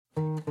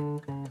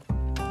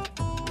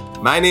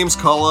My name's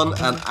Colin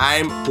and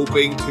I'm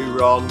hoping to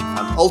run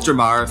an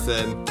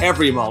ultramarathon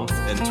every month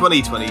in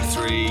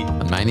 2023.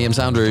 And my name's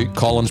Andrew,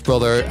 Colin's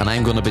brother, and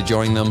I'm going to be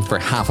joining them for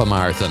half a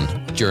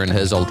marathon during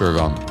his ultra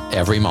run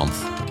every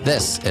month.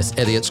 This is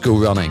Idiots Go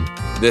Running.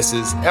 This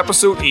is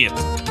episode 8,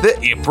 the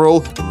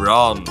April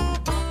Run.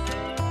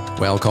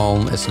 Well,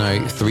 Colin, it's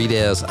now 3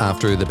 days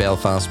after the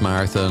Belfast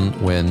Marathon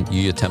when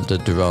you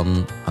attempted to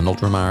run an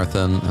ultra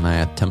marathon and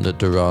I attempted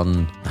to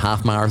run a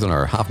half marathon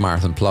or half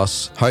marathon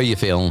plus. How are you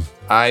feeling?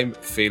 I'm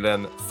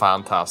feeling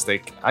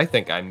fantastic. I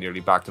think I'm nearly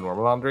back to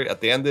normal, Andrew.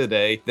 At the end of the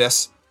day,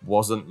 this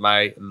wasn't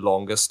my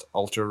longest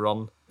ultra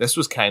run. This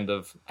was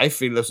I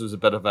feel this was a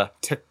bit of a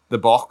tick the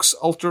box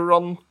ultra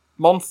run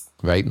month.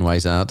 Right, and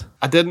why's that?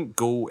 I didn't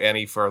go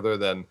any further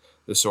than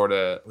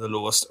the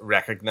lowest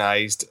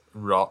recognized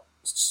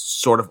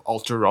sort of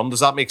ultra run.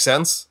 Does that make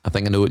sense? I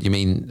think I know what you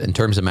mean in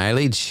terms of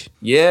mileage.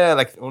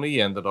 Yeah,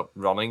 only ended up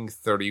running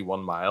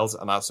 31 miles,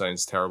 and that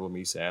sounds terrible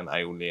me saying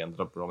I only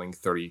ended up running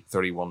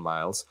 31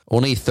 miles.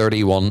 Only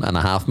 31 and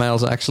a half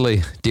miles,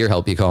 actually. Dear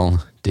help you, Colin.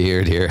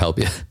 Dear help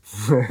you.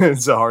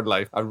 It's a hard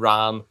life. I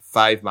ran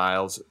 5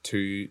 miles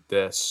to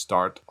the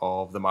start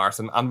of the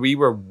marathon, and we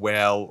were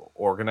well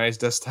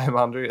organised this time,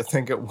 Andrew. I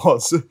think it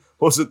was.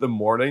 Was it the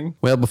morning?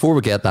 Well, before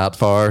we get that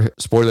far,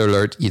 spoiler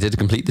alert, you did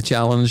complete the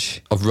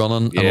challenge of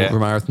running an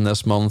ultramarathon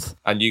this month.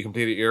 And you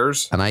completed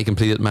yours? And I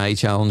completed my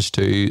challenge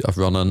too of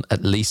running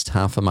at least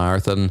half a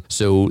marathon.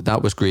 So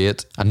that was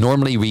great. And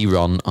normally we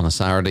run on a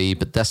Saturday,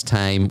 but this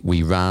time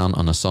we ran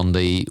on a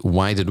Sunday.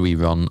 Why did we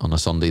run on a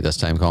Sunday this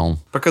time, Colin?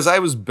 Because I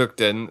was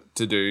booked in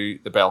to do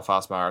the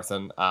Belfast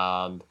Marathon,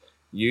 and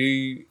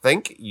you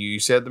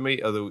said to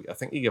me, although I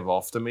think you gave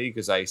off to me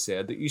because I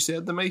said that you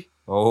said to me.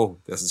 Oh,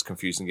 this is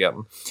confusing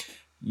getting.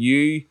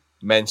 You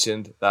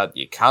mentioned that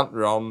you can't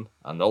run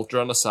an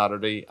ultra on a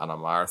Saturday and a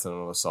marathon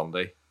on a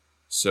Sunday.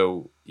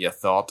 So you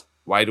thought,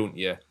 why don't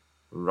you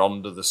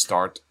run to the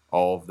start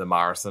of the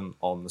marathon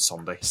on the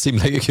Sunday?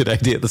 Seemed like a good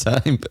idea at the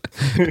time.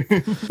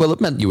 Well,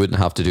 it meant you wouldn't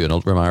have to do an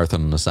ultra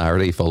marathon on a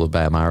Saturday followed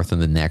by a marathon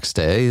the next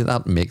day.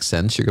 That makes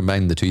sense. You're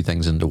combining the two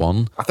things into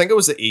one. I think it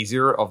was the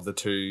easier of the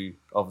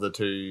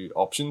two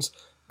options,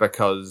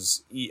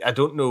 because I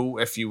don't know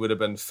if you would have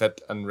been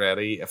fit and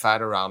ready if I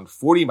had ran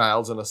 40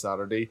 miles on a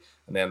Saturday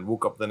and then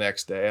woke up the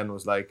next day and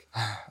was like,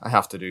 I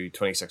have to do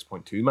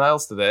 26.2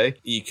 miles today.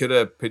 You could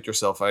have put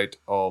yourself out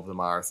of the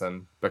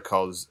marathon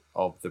because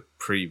of the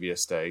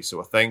previous day.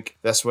 So I think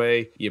this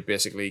way you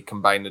basically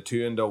combine the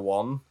two into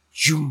one,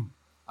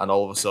 and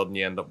all of a sudden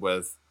you end up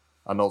with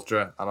an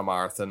ultra and a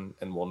marathon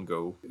in one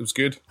go. It was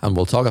good. And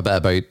we'll talk a bit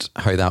about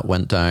how that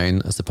went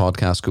down as the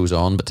podcast goes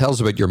on. But tell us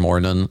about your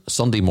morning,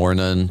 Sunday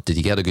morning. Did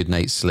you get a good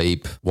night's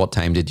sleep? What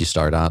time did you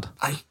start at?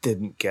 I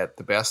didn't get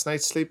the best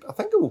night's sleep. I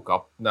think I woke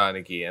up now and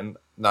again.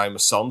 Now my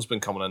son's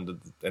been coming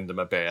into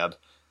my bed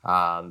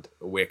and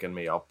waking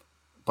me up.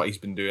 But he's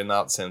been doing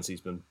that since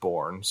he's been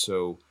born.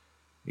 So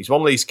he's one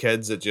of these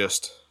kids that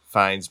just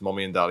finds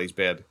mummy and daddy's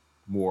bed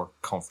more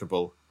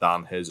comfortable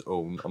than his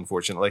own,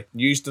 unfortunately.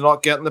 Used to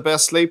not getting the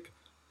best sleep,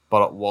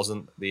 but it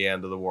wasn't the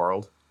end of the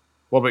world.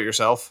 What about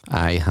yourself?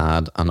 I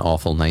had an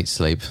awful night's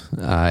sleep.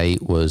 I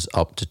was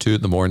up to 2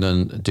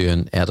 a.m.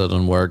 doing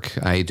editing work.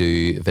 I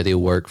do video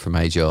work for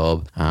my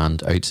job,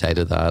 and outside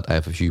of that I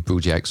have a few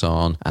projects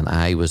on, and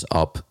I was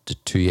up to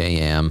 2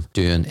 a.m.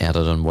 doing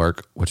editing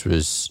work, which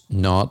was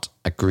not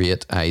a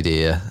great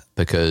idea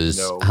because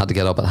I had to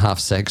get up at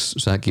 6:30,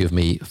 so that gave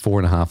me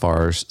 4.5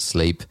 hours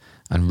sleep.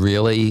 And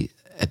really,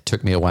 it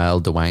took me a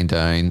while to wind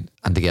down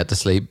and to get to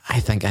sleep. I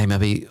think I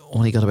maybe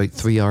only got about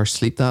 3 hours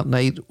sleep that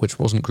night, which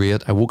wasn't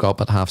great. I woke up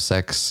at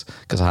 6:30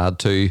 because I had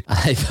to.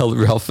 I felt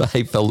rough.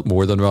 I felt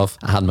more than rough.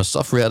 I had my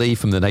stuff ready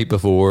from the night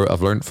before.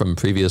 I've learned from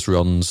previous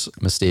runs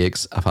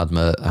mistakes. I had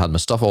my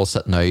stuff all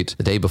sitting out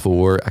the day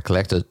before. I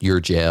collected your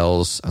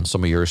gels and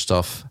some of your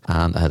stuff,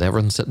 and I had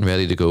everything sitting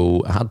ready to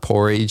go. I had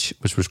porridge,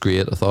 which was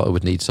great. I thought I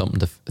would need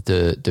something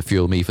to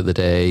fuel me for the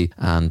day,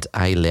 and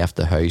I left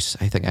the house.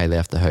 I think I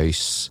left the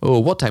house. Oh,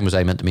 what time was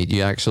I meant to meet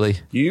you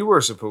actually? You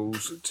were supposed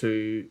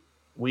to.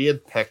 We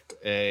had picked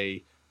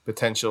a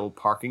potential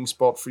parking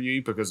spot for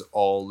you because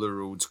all the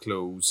roads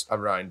close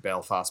around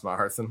Belfast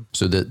Marathon.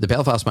 So the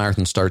Belfast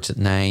Marathon starts at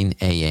 9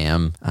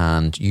 a.m.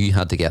 and you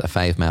had to get a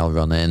 5 mile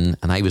run in,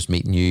 and I was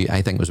meeting you,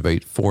 I think it was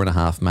about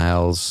 4.5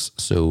 miles,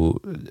 so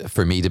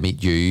for me to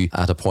meet you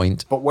at a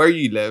point. But where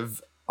you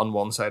live on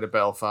one side of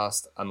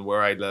Belfast and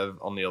where I live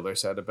on the other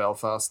side of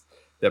Belfast,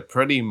 they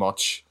pretty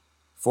much,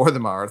 for the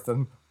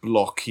marathon,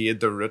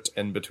 blockade the route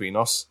in between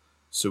us.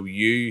 So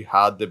you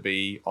had to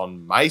be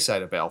on my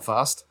side of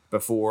Belfast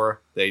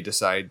before they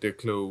decide to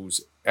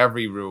close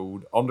every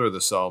road under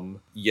the sun.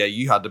 Yeah,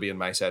 you had to be in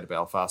my side of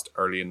Belfast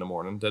early in the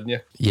morning, didn't you?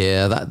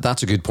 Yeah,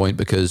 that's a good point,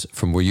 because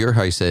from where your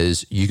house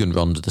is, you can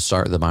run to the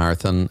start of the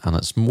marathon and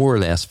it's more or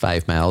less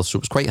 5 miles. So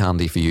it was quite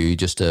handy for you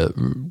just to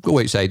go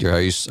outside your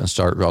house and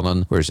start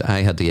running. Whereas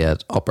I had to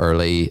get up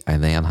early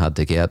and then had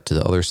to get to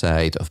the other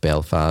side of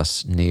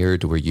Belfast, near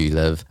to where you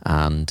live.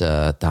 And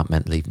that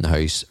meant leaving the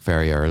house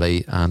very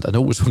early. And I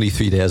know it was only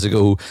 3 days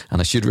ago and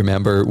I should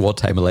remember what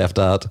time I left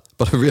at,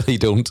 but I really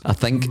don't. I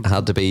think it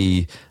had to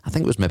be, I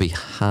think it was maybe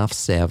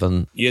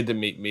 7:30. You had to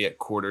meet me at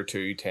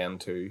 2:45,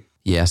 10:02.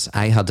 Yes,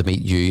 I had to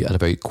meet you at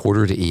about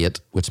 7:45,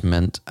 which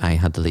meant I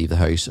had to leave the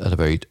house at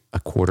about a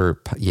quarter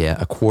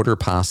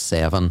past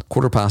 7.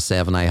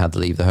 7:15 I had to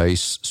leave the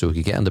house so we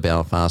could get into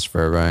Belfast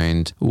for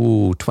around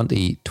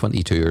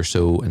 22 or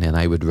so, and then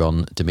I would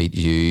run to meet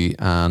you,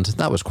 and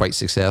that was quite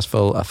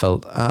successful. I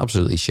felt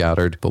absolutely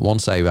shattered, but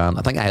once I ran,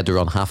 I think I had to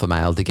run half a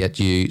mile to get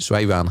you, so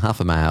I ran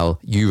half a mile,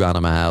 you ran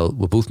a mile,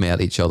 we both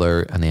met each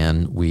other, and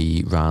then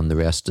we ran the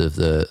rest of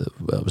it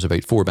was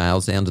about 4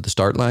 miles then to the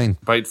start line.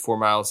 About 4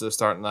 miles to the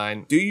starting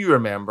line. Do you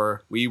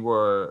remember we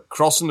were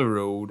crossing the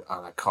road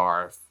and a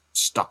car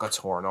stuck its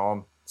horn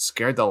on,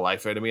 scared the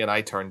life out of me, and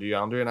I turned to you,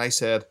 Andrew, and I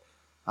said,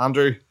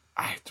 Andrew,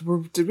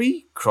 did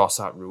we cross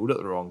that road at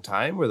the wrong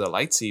time? Were the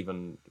lights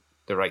even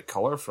the right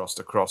colour for us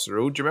to cross the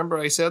road? Do you remember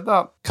I said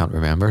that? Can't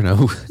remember,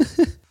 no.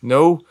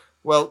 No?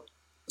 Well,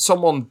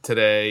 someone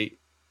today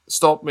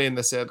stopped me and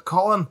they said,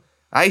 Colin,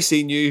 I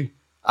seen you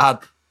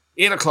at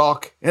 8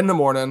 o'clock in the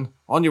morning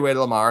on your way to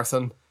the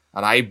marathon,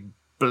 and I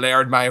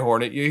blared my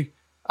horn at you,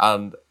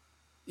 and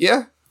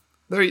yeah,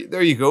 there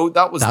you go.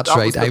 That's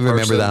right. Was I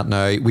remember that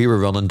now. We were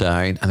running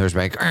down and there was a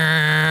big,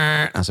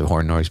 that's a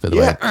horn noise, by the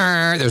way.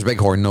 There was a big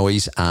horn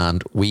noise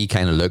and we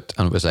kind of looked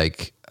and it was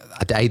like,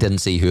 I didn't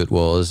see who it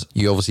was.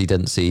 You obviously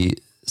didn't see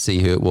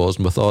who it was,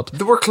 and we thought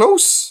they were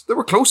close. They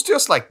were close to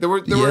us. Like they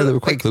were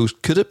quite close.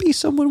 Could it be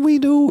someone we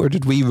know, or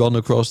did we run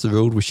across the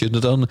road we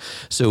shouldn't have done?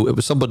 So it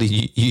was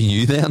somebody you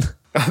knew then.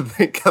 I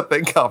think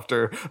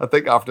after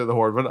the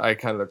horn went, I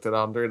kind of looked at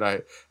Andrew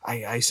and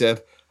I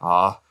said,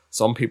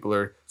 some people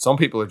are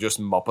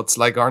just muppets,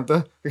 like, aren't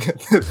they?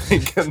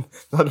 Thinking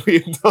that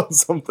we've done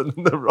something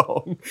in the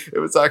wrong. It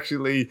was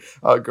actually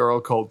a girl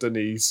called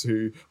Denise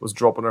who was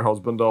dropping her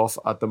husband off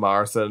at the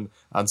marathon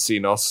and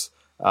seen us.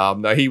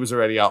 Now he was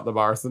already at the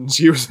marathon.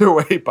 She was her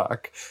way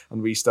back,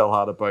 and we still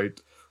had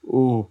about,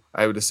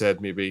 I would have said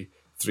maybe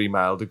 3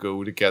 miles to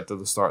go to get to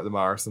the start of the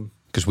marathon.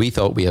 Because we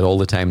thought we had all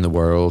the time in the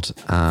world,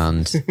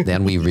 and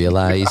then we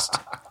realised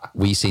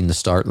we seen the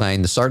start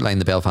line. The start line,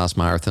 the Belfast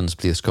Marathon's a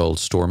place called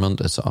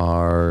Stormont. It's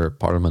our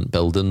Parliament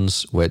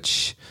buildings,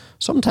 which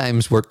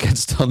sometimes work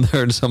gets done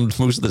there, and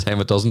most of the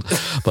time it doesn't.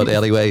 But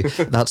anyway,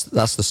 that's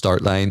the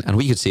start line, and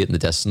we could see it in the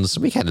distance.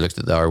 And we kind of looked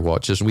at our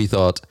watches, and we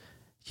thought,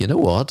 you know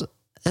what?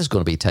 It's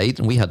going to be tight,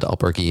 and we had to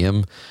up our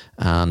game,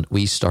 and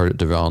we started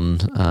to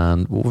run,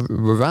 and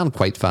we ran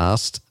quite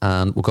fast,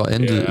 and we got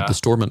into the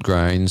Stormont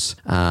grounds.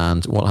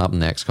 And what happened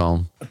next,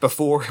 Colin?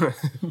 Before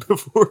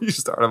you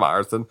start a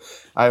marathon,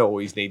 I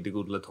always need to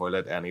go to the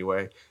toilet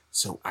anyway.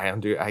 So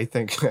I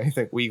think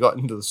we got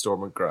into the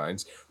Stormont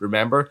grounds.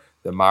 Remember,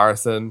 the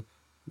marathon,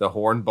 the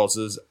horn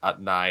buzzes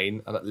at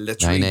 9, and it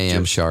literally 9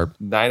 a.m. sharp.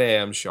 9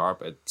 a.m.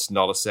 sharp. It's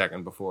not a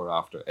second before or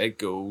after. It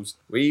goes.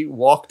 We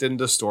walked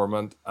into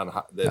Stormont, and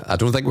I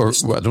don't think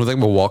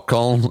we walked,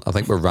 Colin. I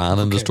think we ran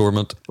into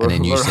Stormont, and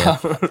then you said,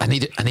 "I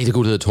need to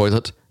go to the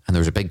toilet." And there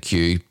was a big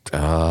queue,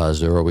 as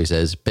there always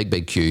is,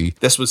 big queue.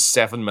 This was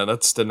 7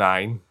 minutes to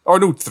 9, or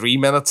no, 3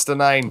 minutes to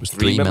 9. It was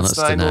 3 minutes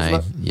to 9.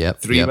 Wasn't it?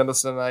 Yep, 3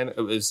 minutes to 9.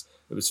 It was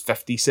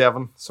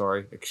 57.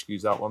 Sorry,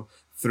 excuse that one.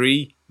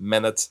 3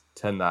 minutes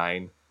to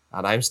 9.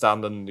 And I'm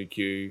standing in the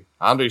queue,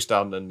 Andrew's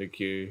standing in the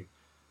queue,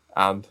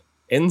 and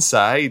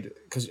inside,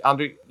 because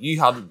Andrew, you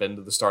hadn't been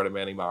to the start of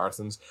many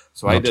marathons,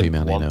 so I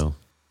didn't want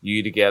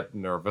you to get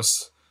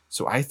nervous.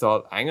 So I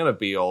thought, I'm going to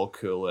be all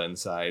cool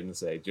inside and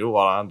say, do you know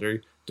what,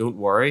 Andrew? Don't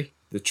worry.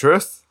 The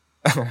truth,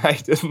 I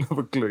didn't have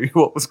a clue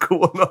what was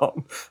going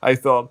on. I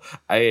thought,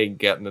 I ain't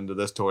getting into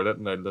this toilet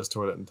and out of this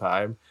toilet in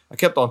time. I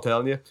kept on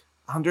telling you,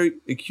 Andrew,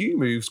 the queue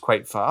moves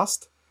quite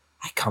fast.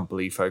 I can't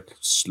believe how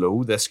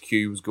slow this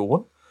queue was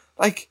going.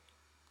 Like,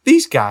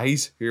 these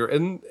guys who are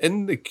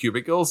in the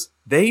cubicles,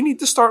 they need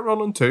to start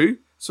running too,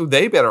 so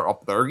they better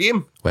up their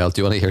game. Well,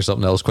 do you want to hear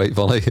something else quite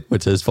funny,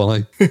 which is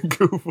funny?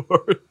 Go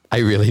for it. I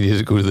really needed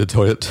to go to the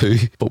toilet too,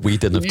 but we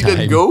didn't have time. You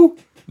didn't go?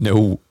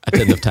 No, I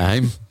didn't have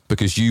time,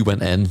 because you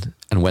went in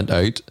and went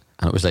out,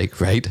 and it was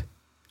like, right,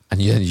 and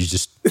you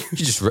just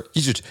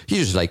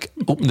like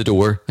open the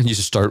door and you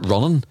just start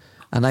running.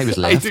 And I was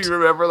left. I do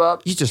remember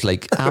that. You just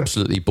like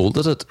absolutely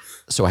bolted it.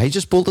 So I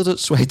just bolted it,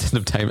 so I didn't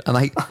have time. And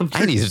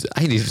I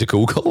needed to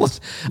go, Colin.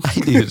 I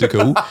needed to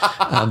go.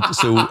 And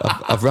so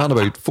I've ran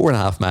about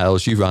 4.5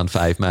 miles. You ran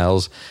 5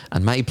 miles.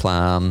 And my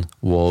plan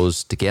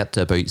was to get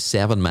to about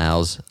 7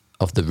 miles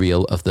of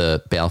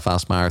the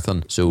Belfast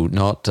Marathon. So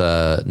not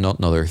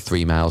another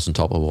 3 miles on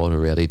top of what I'd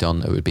already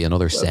done. It would be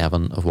another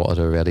 7 of what I'd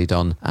already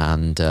done.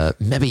 And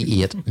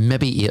maybe 8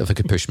 if I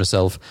could push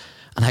myself.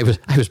 And I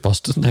was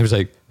busted. And I was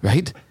like,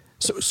 right,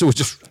 So I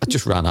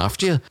just ran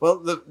after you. Well,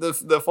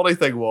 the funny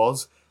thing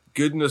was,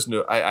 goodness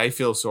no, I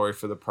feel sorry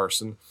for the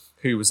person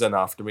who was in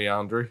after me,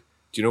 Andrew.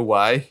 Do you know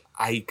why?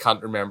 I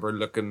can't remember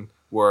looking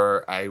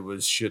where I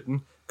was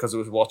shooting because I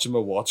was watching my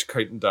watch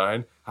counting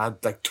down. I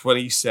had like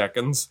 20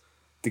 seconds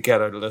to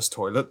get out of this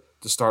toilet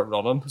to start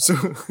running.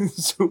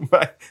 So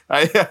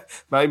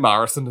my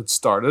marathon had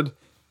started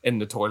in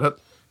the toilet.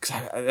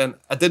 And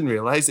I didn't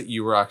realise that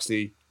you were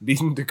actually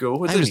needing to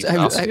go. I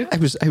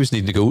was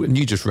needing to go, and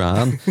you just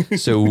ran.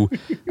 So,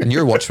 and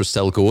your watch was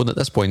still going at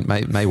this point.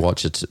 My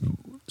watch had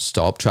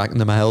stopped tracking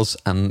the miles,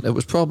 and it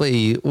was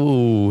probably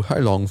how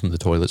long from the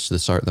toilets to the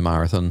start of the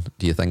marathon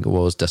do you think it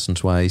was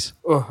distance wise?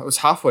 Oh, I was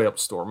halfway up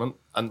Stormont,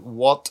 and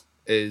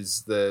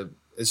is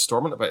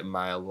Stormont about a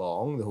mile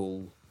long? The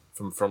whole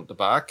from front to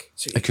back.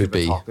 So it could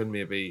be talking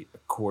maybe a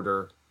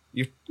quarter.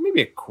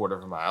 Maybe a quarter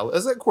of a mile.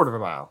 Is it a quarter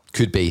of a mile?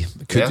 Could be.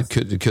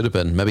 Could have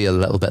been. Maybe a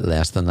little bit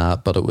less than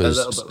that, but it was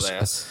a little bit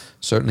less.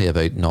 Certainly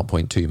about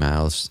 0.2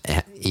 miles.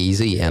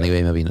 Easy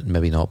anyway,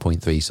 maybe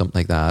 0.3, something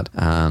like that.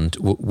 And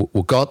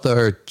we got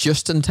there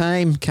just in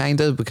time,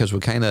 kind of, because we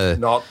kind of...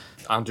 Not,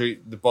 Andrew,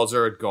 the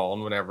buzzer had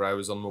gone whenever I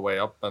was on my way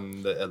up,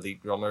 and the elite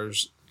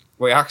runners...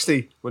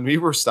 when we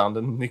were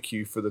standing in the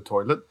queue for the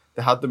toilet,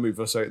 they had to move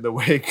us out of the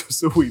way because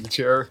the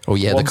wheelchair... Oh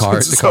yeah, the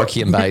car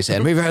came by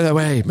saying, move out of the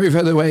way,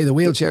 the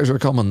wheelchairs are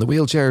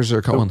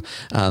coming.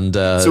 And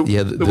the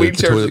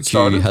toilet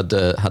queue had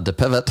to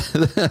pivot.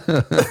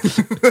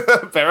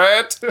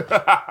 Pivot!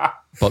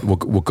 But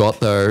we got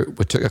there,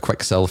 we took a quick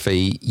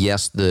selfie.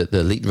 Yes, the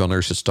elite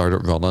runners had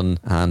started running,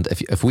 and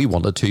if we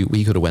wanted to,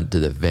 we could have went to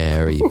the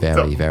very,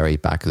 very, very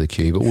back of the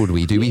queue. But what did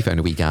we do? We found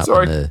a wee gap.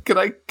 Sorry,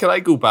 can I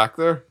go back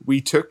there? We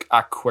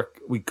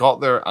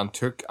got there and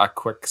took a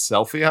quick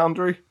selfie,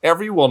 Andrew.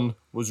 Everyone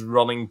was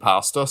running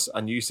past us,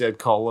 and you said,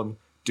 Colin,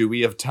 do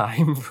we have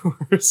time for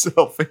a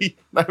selfie?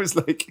 And I was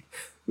like,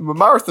 my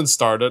marathon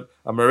started,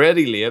 I'm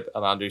already late,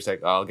 and Andrew's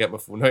like, I'll get my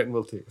phone out and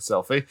we'll take a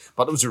selfie.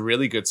 But it was a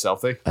really good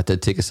selfie. I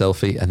did take a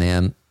selfie, and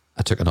then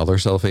I took another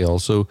selfie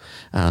also.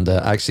 And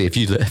actually, if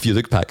you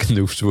look back in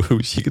those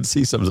photos, you can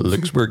see some of the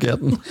looks we're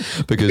getting.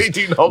 Because they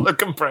do not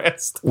look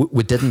impressed.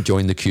 We didn't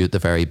join the queue at the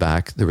very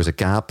back. There was a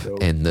gap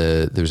in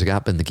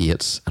the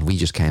gates, and we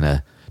just kind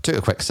of took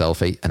a quick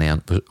selfie and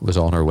then was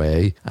on our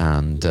way.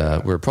 And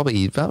that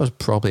was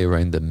probably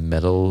around the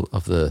middle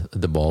of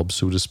the mob,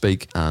 so to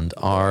speak. And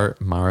our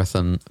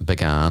marathon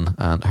began.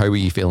 And how were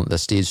you feeling at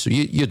this stage? So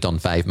you'd done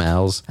 5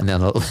 miles and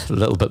then a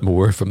little bit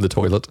more from the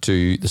toilet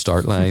to the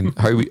start line.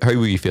 How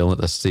were you feeling at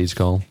this stage,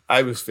 Colin?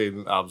 I was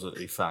feeling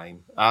absolutely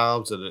fine.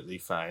 Absolutely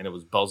fine. I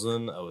was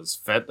buzzing. I was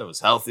fit. I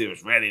was healthy. I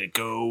was ready to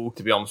go.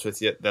 To be honest with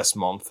you, this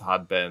month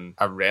had been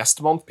a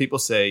rest month. People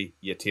say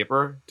you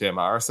taper to a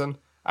marathon.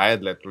 I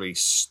had literally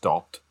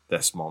stopped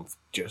this month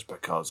just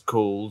because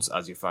colds,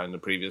 as you found in the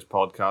previous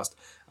podcast,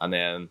 and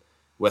then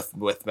with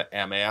my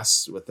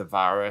MS, with the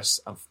virus,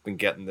 I've been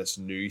getting this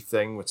new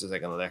thing, which is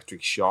like an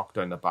electric shock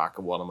down the back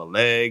of one of my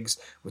legs,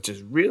 which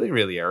is really,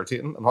 really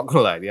irritating. I'm not going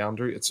to lie to you,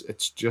 Andrew.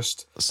 It's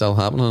just... Still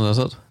happening, is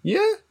it?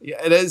 Yeah,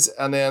 it is.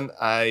 And then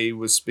I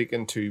was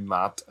speaking to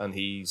Matt, and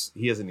he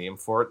has a name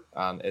for it,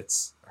 and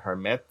it's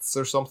Hermets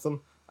or something.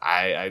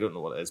 I don't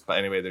know what it is, but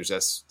anyway, there's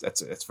this.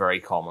 It's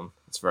very common.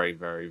 It's very,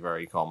 very,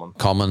 very common.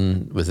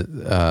 Common with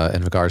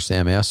in regards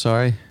to MS.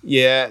 Sorry.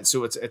 Yeah,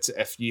 so it's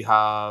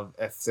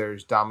if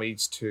there's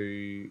damage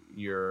to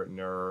your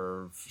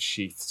nerve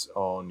sheaths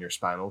on your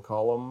spinal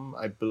column,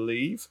 I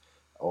believe,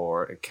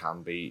 or it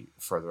can be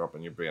further up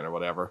in your brain or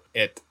whatever.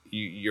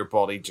 Your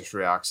body just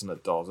reacts and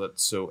it does it.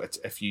 So it's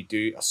if you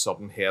do a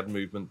sudden head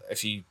movement,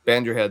 if you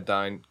bend your head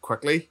down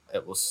quickly,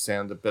 it will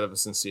send a bit of a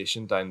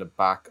sensation down the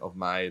back of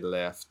my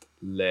left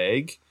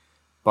leg.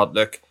 But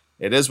look,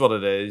 it is what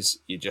it is.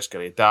 You just got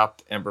to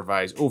adapt,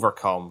 improvise,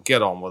 overcome,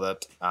 get on with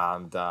it.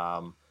 And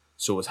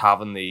so it's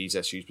having these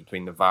issues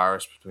between the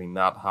virus, between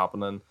that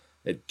happening.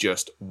 It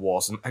just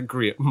wasn't a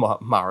great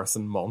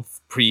marathon month,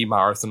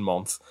 pre-marathon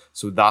month.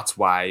 So that's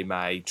why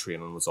my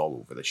training was all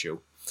over the show.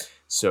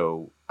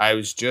 So I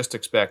was just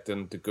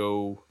expecting to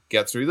go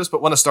get through this.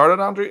 But when I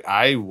started, Andrew,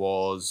 I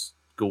was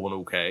going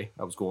okay.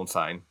 I was going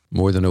fine.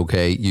 More than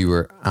okay. You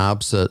were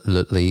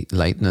absolutely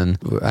lightning.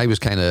 I was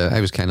kind of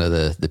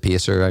the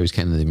pacer. I was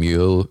kind of the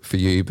mule for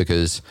you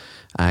because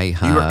you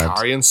were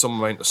carrying some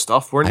amount of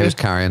stuff, weren't you? I was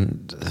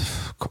carrying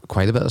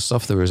quite a bit of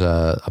stuff. There was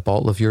a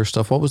bottle of your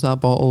stuff. What was that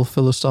bottle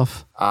full of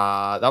stuff?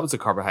 That was a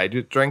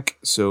carbohydrate drink.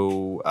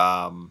 So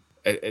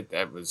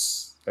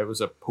it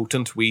was a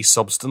potent wee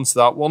substance,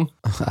 that one.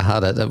 I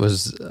had it.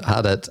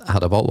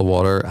 Had a bottle of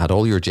water, had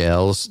all your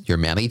gels, your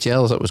many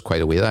gels. It was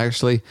quite a weight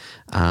actually.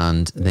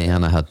 And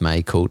then I had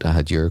my coat, I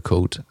had your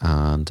coat,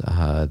 and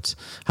I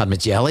had my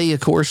jelly, of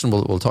course, and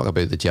we'll talk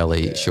about the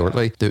jelly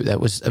shortly. It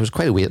was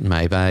quite a weight in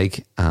my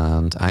bag,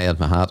 and I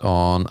had my hat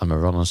on and my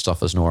running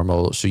stuff as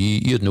normal. So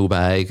you had no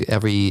bag.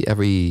 Every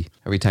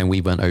time we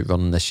went out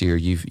running this year,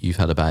 you've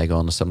had a bag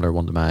on, a similar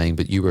one to mine,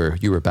 but you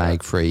were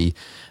bag free.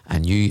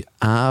 And you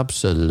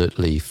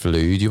absolutely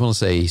flew. Do you want to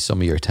say some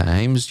of your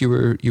times you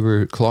were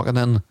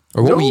clocking in?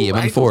 Or what were you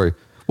aiming for?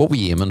 What were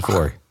you aiming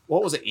for?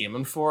 what was I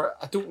aiming for?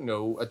 I don't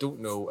know.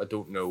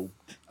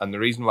 And the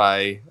reason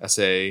why I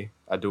say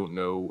I don't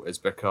know is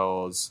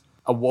because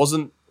I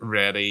wasn't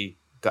ready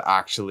to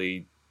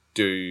actually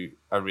do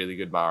a really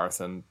good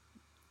marathon.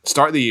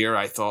 Start of the year,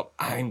 I thought,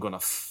 I'm going to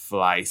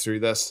fly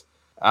through this.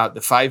 The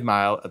 5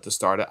 mile at the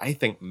start, I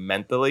think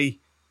mentally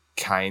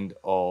kind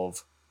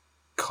of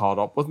caught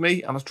up with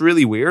me. And it's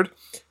really weird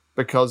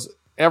because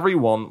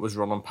everyone was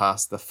running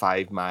past the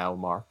 5 mile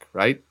mark,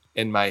 right?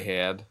 In my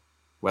head,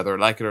 whether I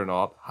like it or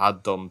not,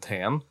 had done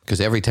 10.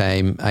 Because every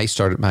time I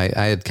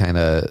had kind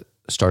of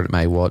started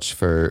my watch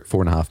for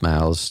 4.5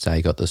 miles till I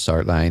got the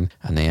start line,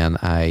 and then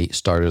I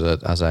started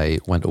it as I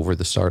went over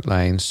the start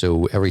line.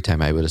 So every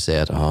time I would have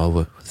said,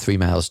 3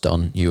 miles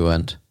done, you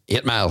went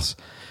 8 miles.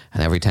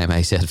 And every time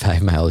I said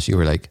 5 miles, you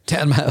were like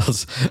 10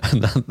 miles.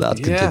 And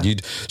that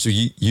continued. So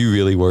you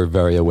really were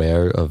very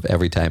aware of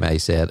every time I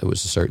said it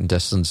was a certain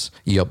distance.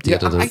 You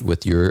updated it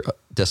with your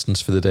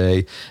distance for the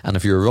day. And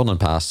if you were running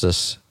past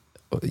us,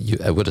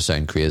 it would have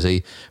sounded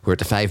crazy. We're at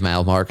the 5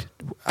 mile mark.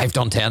 I've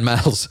done 10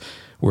 miles.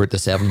 We're at the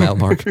 7 mile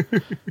mark.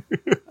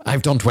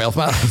 I've done 12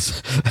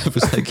 miles. It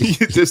was like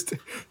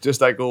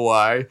just like, oh,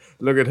 why?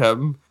 Look at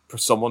him. For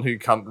someone who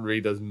can't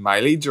read his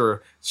mileage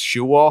or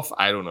show off,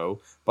 I don't know.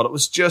 But it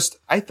was just,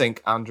 I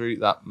think, Andrew,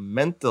 that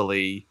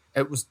mentally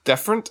it was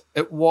different.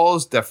 It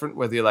was different,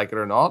 whether you like it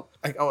or not.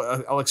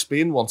 I'll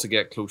explain once I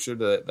get closer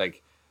to the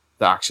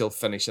actual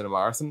finish in a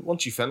marathon.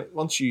 Once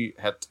you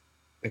hit,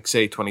 like,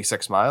 say,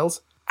 26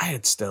 miles, I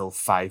had still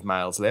 5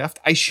 miles left.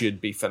 I should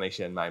be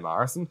finishing my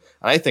marathon.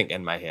 And I think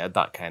in my head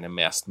that kind of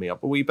messed me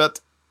up a wee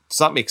bit. Does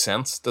that make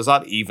sense? Does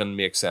that even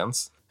make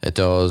sense? It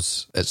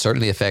does. It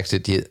certainly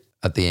affected you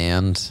at the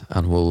end,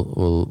 and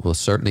we'll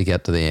certainly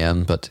get to the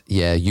end. But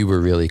yeah, you were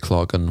really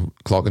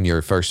clocking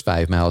your first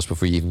 5 miles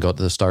before you even got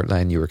to the start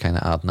line. You were kind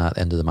of adding that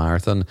into the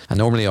marathon. And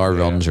normally our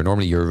runs, or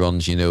normally your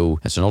runs,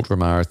 it's an ultra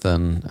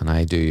marathon, and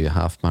I do a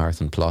half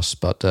marathon plus.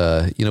 But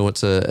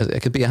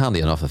it could be a handy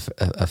enough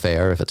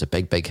affair if it's a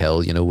big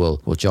hill.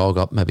 We'll jog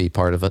up maybe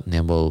part of it, and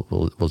then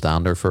we'll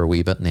dander for a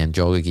wee bit, and then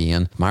jog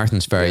again.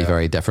 Marathon's very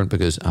very different,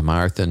 because a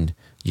marathon,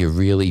 you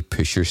really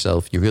push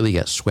yourself. You really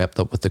get swept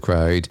up with the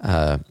crowd.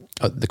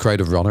 The crowd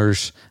of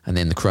runners, and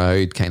then the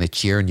crowd kind of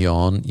cheering you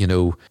on.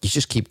 You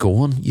just keep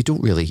going. You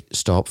don't really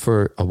stop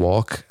for a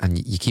walk, and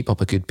you keep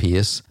up a good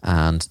pace.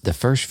 And the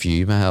first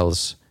few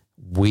miles,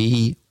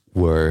 we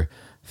were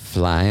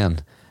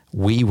flying.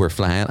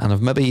 And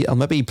I'll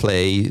maybe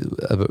play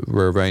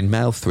we're around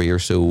mile 3 or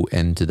so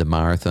into the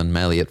marathon.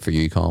 Mile 8 for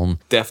you, Colin.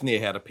 Definitely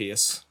ahead of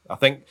pace. I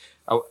think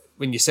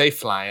when you say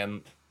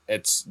flying,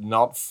 it's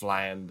not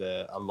flying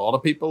to a lot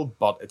of people,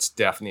 but it's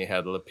definitely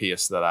ahead of the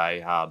pace that I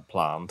had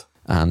planned.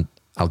 And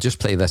I'll just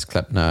play this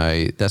clip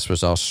now. This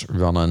was us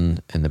running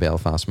in the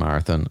Belfast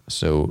Marathon.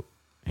 So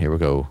here we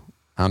go.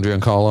 Andrew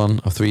and Colin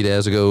of 3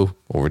 days ago,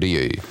 over to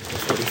you.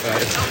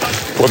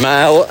 45. We're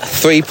mile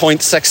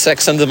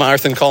 3.66 into the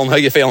marathon. Colin, how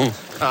you feeling?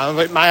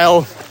 About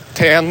mile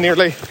 10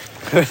 nearly.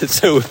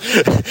 So,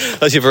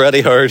 as you've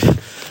already heard,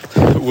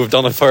 we've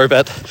done a fair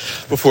bit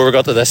before we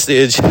got to this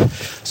stage.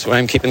 So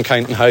I'm keeping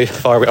counting how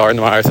far we are in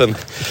the marathon.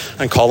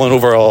 And Colin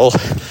overall.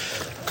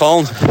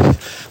 Colin,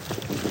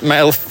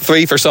 mile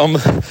 3 for some,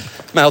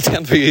 mile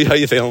 10 for you. How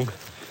you feeling?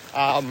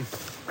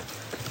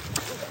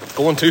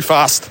 Going too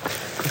fast,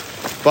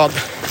 but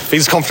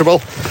feels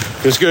comfortal.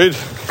 Feels good.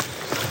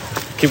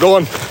 Keep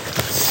going.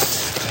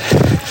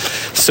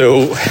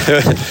 So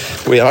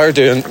we are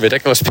doing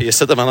ridiculous pace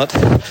at the minute.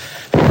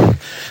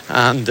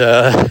 And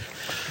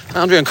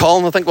Andrew and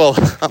Colin, I think we'll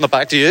hand it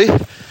back to you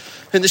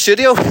in the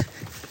studio.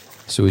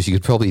 So as you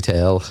could probably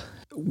tell,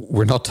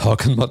 we're not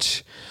talking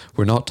much.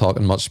 We're not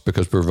talking much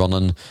because we're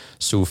running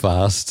so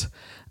fast.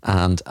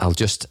 And I'll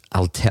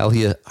tell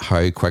you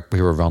how quick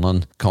we were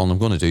running. Colin, I'm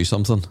going to do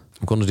something.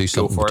 We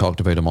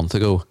talked about a month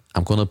ago.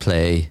 I'm going to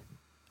play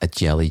a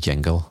jelly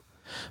jingle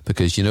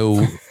because, You're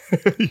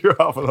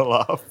having a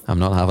laugh. I'm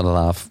not having a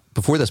laugh.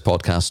 Before this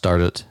podcast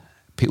started,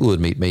 people would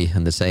meet me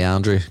and they'd say,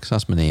 Andrew, because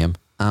that's my name.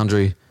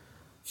 Andrew,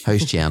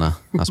 how's Jenna?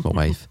 That's my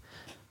wife.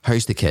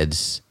 How's the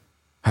kids?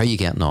 How are you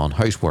getting on?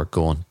 How's work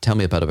going? Tell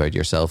me a bit about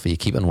yourself. Are you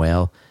keeping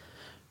well?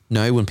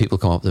 Now when people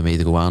come up to me,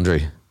 they go, Andrew,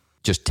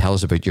 just tell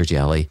us about your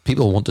jelly.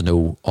 People want to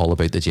know all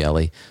about the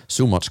jelly.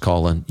 So much,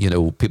 Colin.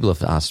 People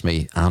have asked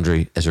me,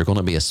 Andrew, is there going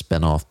to be a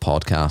spin-off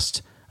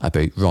podcast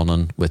about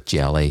running with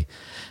jelly?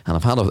 And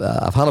I've had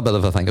a bit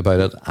of a think about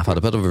it. I've had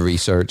a bit of a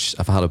research.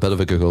 I've had a bit of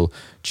a Google.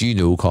 Do you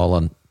know,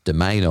 Colin, to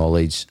my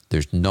knowledge,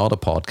 there's not a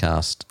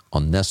podcast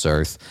on this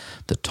earth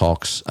that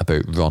talks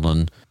about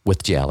running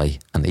with jelly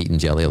and eating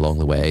jelly along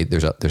the way.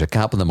 There's a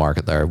gap in the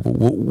market there.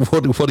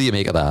 What do you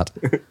make of that?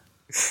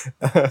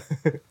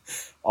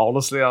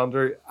 Honestly,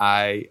 Andrew,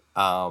 I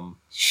am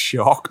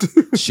shocked.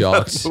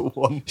 Shocked.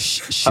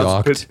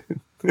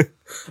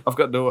 I've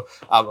got no.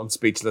 I'm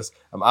speechless.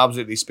 I'm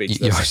absolutely speechless.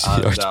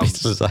 You're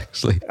speechless,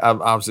 actually.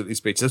 I'm absolutely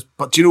speechless.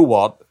 But do you know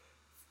what?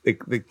 The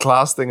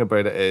class thing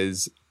about it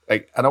is,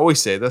 and I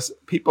always say this,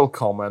 people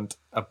comment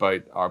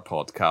about our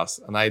podcast,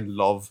 and I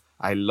love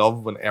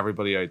when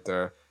everybody out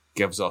there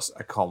gives us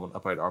a comment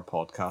about our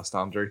podcast,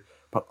 Andrew.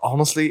 But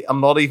honestly,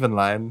 I'm not even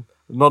lying.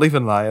 I'm not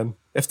even lying.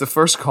 If the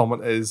first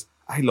comment is,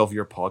 I love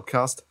your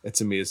podcast,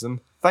 it's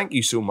amazing. Thank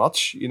you so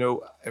much. You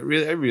know, I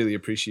really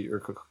appreciate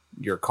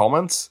your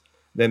comments.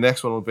 The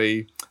next one will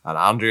be, and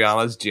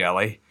Andriana's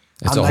jelly.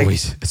 It's and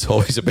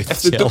always a bit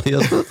jelly,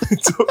 isn't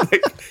it? So,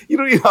 like, you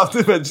don't even have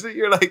to mention it.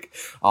 You're like,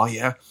 oh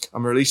yeah,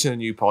 I'm releasing a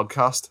new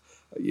podcast.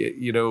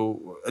 You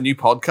know, a new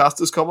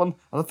podcast is coming.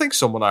 And I think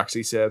someone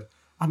actually said,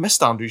 I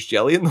missed Andrew's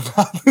jelly in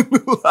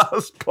the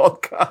last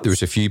podcast. There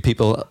was a few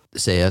people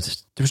said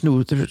there's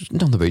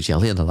nothing about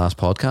jelly in the last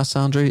podcast,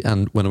 Andrew.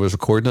 And when I was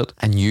recording it,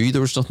 I knew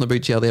there was nothing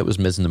about jelly. It was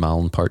Ms. and the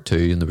Malin Part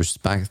 2, and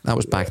that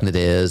was back in the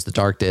days, the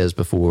dark days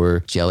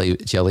before jelly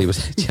was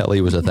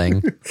a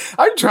thing.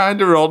 I'm trying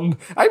to run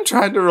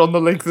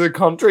the length of the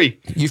country.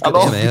 You've got and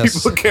all MS.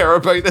 people care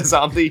about is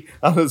Andy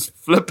and his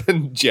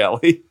flipping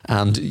jelly.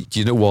 And do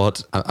you know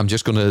what? I'm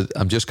just gonna.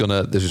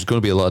 There's going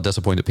to be a lot of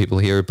disappointed people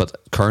here, but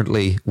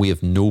currently we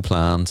have no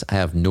plans. I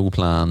have no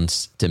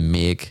plans to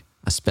make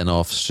a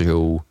spin-off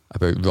show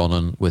about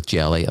running with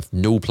jelly. I have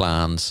no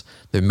plans.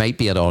 There might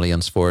be an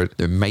audience for it.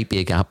 There might be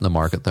a gap in the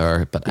market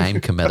there, but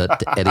I'm committed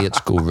to Idiots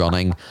Go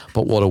Running.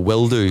 But what I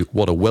will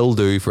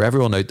do for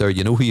everyone out there,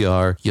 you know who you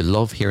are. You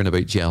love hearing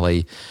about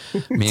jelly.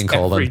 Me and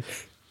Colin.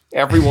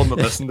 Everyone that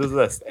listens to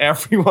this,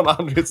 everyone,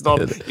 Andrew, it's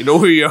not, you know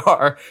who you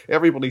are.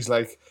 Everybody's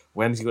like,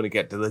 when's he going to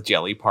get to the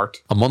jelly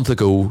part? A month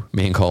ago,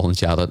 me and Colin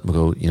chatted. We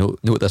go, you know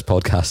what this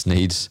podcast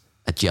needs?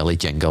 A jelly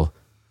jingle.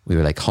 We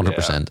were like,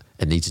 100%.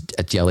 It needs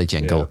a jelly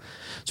jingle. Yeah.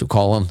 So,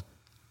 Colin,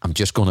 I'm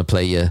just going to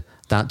play you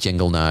that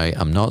jingle now.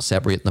 I'm not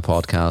separating the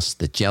podcast.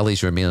 The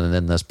jelly's remaining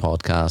in this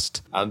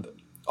podcast. And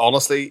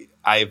honestly,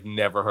 I've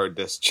never heard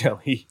this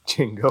jelly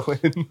jingle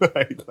in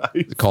my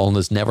life. Colin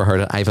has never heard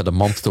it. I've had a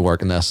month to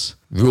work on this.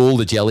 Roll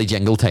the jelly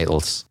jingle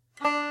titles.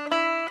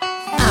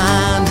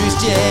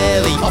 Andrew's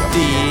Jelly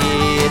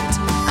Update.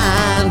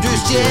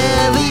 Andrew's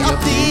Jelly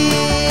Update.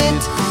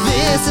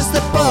 This is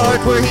the part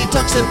where he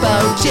talks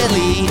about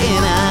jelly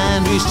in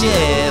Andrew's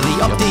Jelly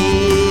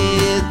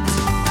Update.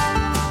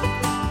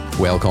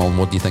 Well, Colin,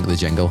 what do you think of the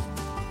jingle?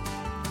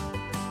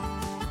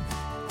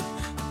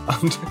 I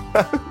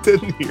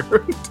didn't hear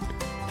it.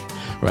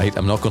 Right,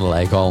 I'm not going to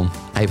lie, Colin.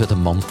 I've had a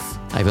month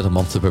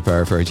to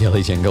prepare for a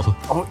jelly jingle.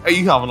 Oh, are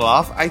you having a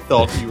laugh? I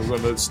thought you were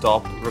going to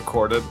stop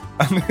recording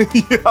and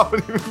you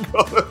haven't even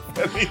got it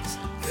finished.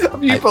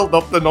 Have you built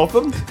up to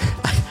nothing?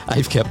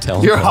 I've kept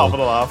telling You're Colin,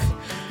 having a laugh.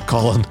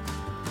 Colin,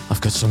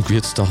 I've got some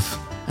great stuff.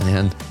 And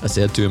then I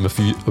said to him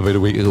about a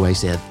week ago, I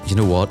said, you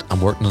know what,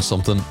 I'm working on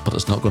something, but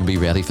it's not going to be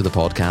ready for the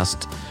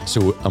podcast.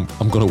 So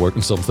I'm going to work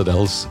on something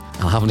else.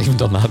 And I haven't even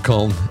done that,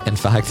 Colin. In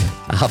fact,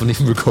 I haven't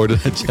even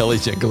recorded a jelly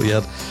jingle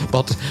yet.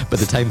 But by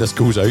the time this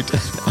goes out,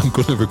 I'm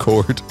going to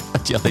record a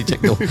jelly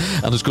jingle.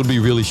 And it's going to be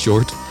really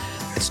short.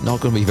 It's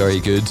not going to be very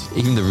good.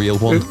 Even the real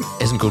one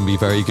isn't going to be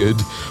very good.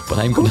 But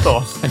I'm going to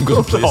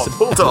place it.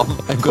 Hold on.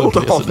 I'm going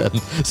to place it in.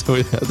 So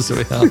we have.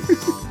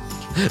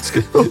 It's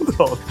good. Hold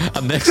on.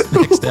 And next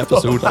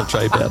episode I'll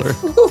try better.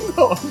 Hold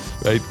on.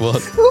 Right,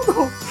 what? Hold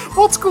on.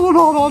 What's going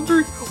on,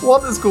 Andrew?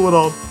 What is going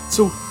on?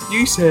 So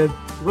you said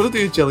you're going to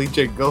do a jelly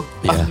jingle,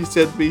 and you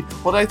said to me,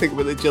 what do I think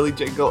about the jelly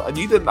jingle? And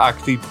you didn't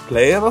actually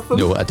play anything.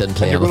 No, I didn't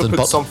play and anything. You're going to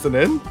put something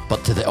in.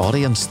 But to the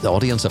audience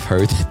have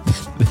heard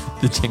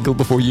the jingle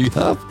before you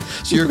have.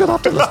 So you're going to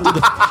have to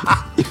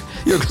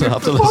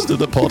listen to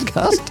the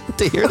podcast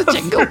to hear the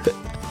jingle.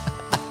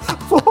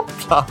 What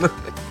planet?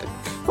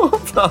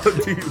 What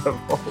planet do you live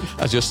on?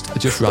 I just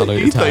ran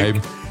out of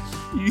time.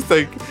 You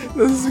think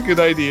this is a good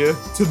idea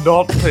to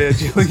not play a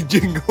jelly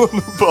jingle on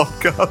the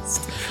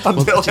podcast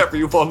and tell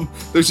everyone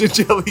there's a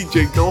jelly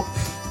jingle?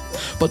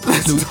 But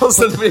this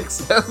doesn't make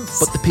sense.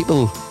 But the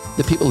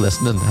people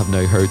listening have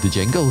now heard the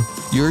jingle.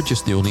 You're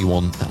just the only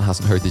one that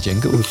hasn't heard the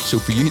jingle. So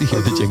for you to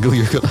hear the jingle,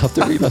 you're going to have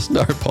to re-listen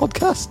to our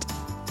podcast.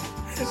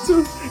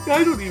 So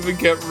I don't even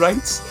get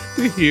rights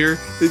to hear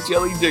the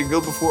jelly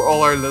jingle before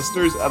all our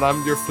listeners, and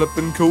I'm your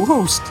flipping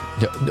co-host.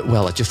 No,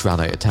 well, I just ran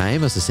out of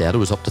time. As I said, I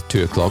was up to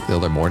 2 o'clock the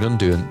other morning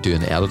doing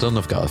editing.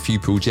 I've got a few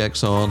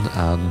projects on,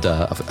 and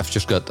I've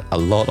just got a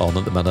lot on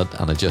at the minute,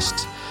 and I've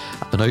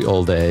been out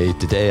all day.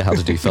 Today I had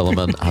to do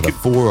filming. I had a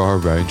 4-hour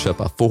round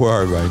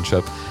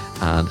trip,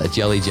 and a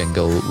jelly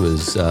jingle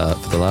was,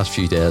 for the last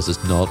few days,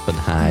 has not been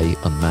high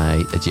on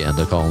my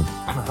agenda, Colin.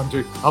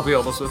 Andrew, I'll be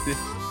honest with you.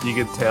 You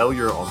can tell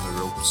you're on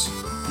the ropes.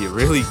 You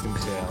really can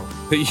tell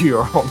that you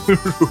are on the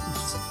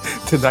ropes.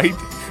 Tonight,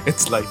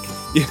 it's like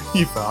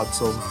you've had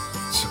some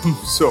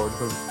sort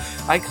of...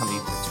 I can't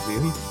even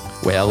explain.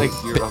 Well, like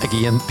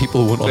again,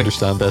 people won't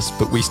understand this,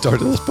 but we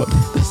started this, but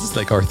this is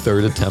like our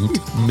 3rd attempt,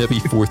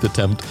 maybe 4th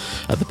attempt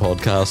at the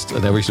podcast,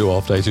 and every so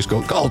often I just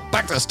go,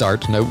 back to the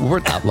start. Now, we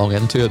weren't that long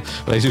into it,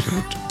 but I just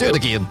do it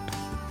again.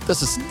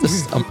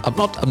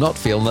 I'm not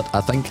feeling it.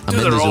 I think I'm Do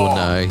in the the zone raw.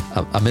 now.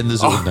 I'm in the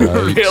zone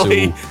now.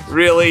 Really, So,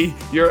 really,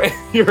 you're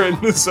in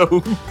the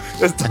zone.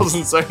 This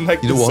doesn't sound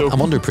like you know the what? zone.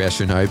 I'm under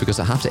pressure now because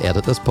I have to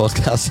edit this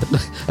podcast,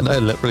 and I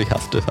literally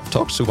have to. I've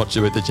talked so much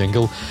about the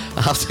jingle.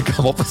 I have to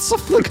come up with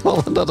something,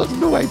 Colin, that I have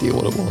no idea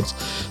what it was.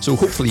 So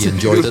hopefully you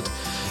enjoyed it.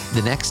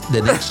 The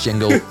next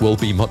jingle will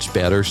be much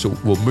better. So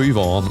we'll move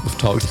on. We've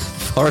talked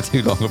far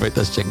too long about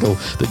this jingle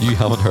that you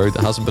haven't heard,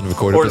 that hasn't been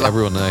recorded, but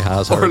everyone now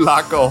has heard. Or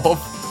lack of.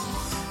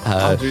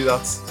 Andrew,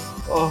 that's.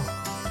 Oh.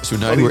 So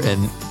now we're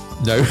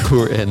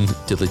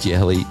into the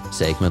jelly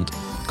segment.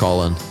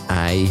 Colin,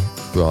 I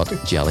brought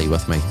jelly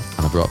with me,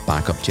 and I brought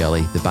backup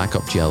jelly. The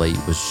backup jelly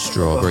was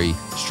strawberry.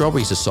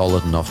 Strawberry's a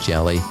solid enough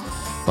jelly,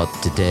 but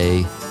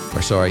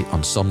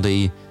on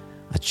Sunday,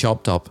 I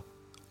chopped up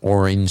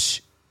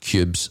orange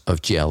cubes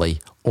of jelly,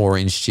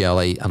 orange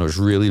jelly, and I was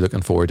really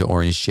looking forward to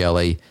orange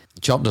jelly.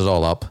 Chopped it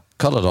all up,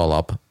 cut it all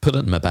up, put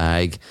it in my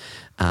bag,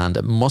 and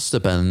it must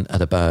have been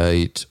at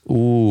about, it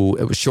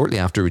was shortly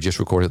after we just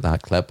recorded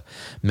that clip,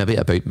 maybe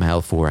about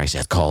mile 4, I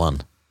said,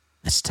 Colin,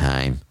 it's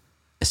time.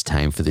 It's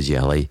time for the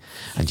jelly.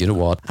 And you know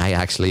what? I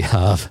actually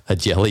have a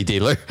jelly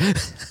dealer.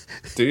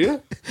 Do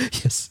you?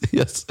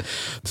 Yes.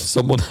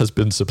 Someone has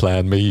been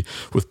supplying me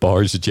with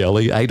bars of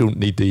jelly. I don't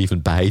need to even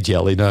buy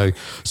jelly now.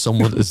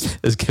 Someone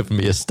is giving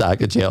me a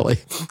stack of jelly.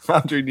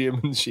 Andrew, name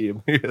and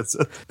shame. Who is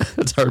it?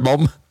 It's her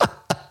mum.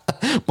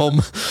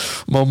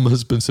 Mum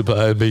has been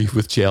supplying me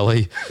with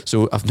jelly,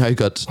 so I've now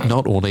got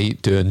not only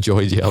to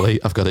enjoy jelly,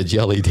 I've got a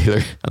jelly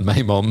dealer, and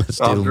my mum is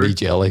dealing me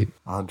jelly.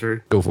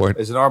 Andrew, go for it.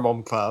 Is in our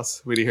mum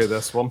class. Wait to hear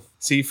this one.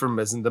 See, from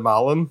Mizzen to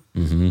Malin,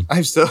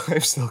 I've still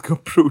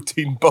got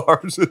protein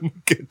bars in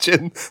the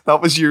kitchen.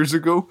 That was years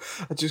ago.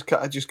 I just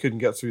couldn't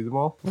get through them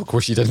all. Well, of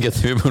course, you didn't get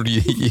through them.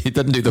 You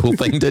didn't do the whole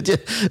thing, did you?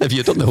 If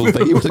you'd done the whole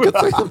thing, you would have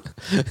got through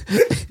them.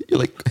 You're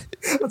like,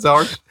 that's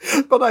hard.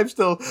 But I've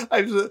still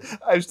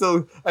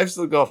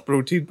got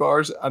protein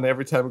bars, and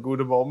every time I go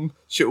to mum,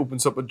 she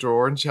opens up a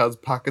drawer and she has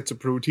packets of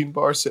protein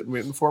bars sitting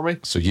waiting for me.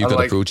 So you've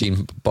got a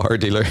protein bar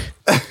dealer.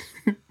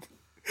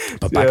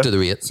 But back to the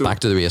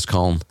race,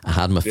 Colin. I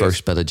had my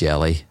first bit of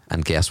jelly,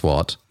 and guess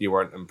what? You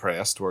weren't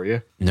impressed, were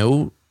you?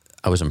 No,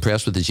 I was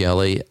impressed with the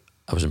jelly.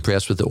 I was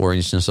impressed with the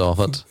orangeness of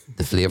it,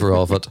 the flavour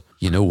of it.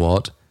 You know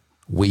what?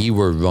 We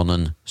were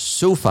running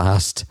so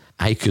fast,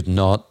 I could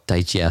not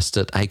digest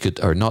it. I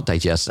could not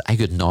eat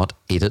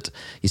it.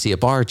 You see, a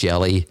bar of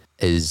jelly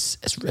it's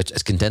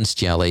condensed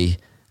jelly,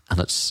 and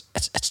it's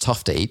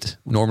tough to eat.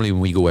 Normally when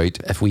we go out,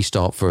 if we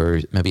stop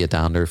for maybe a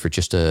dander for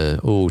just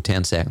 10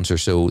 seconds or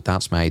so,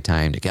 that's my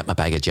time to get my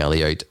bag of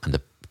jelly out and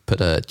to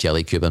put a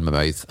jelly cube in my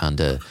mouth and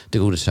to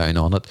go to town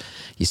on it.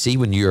 You see,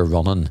 when you're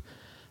running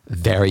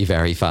very,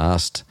 very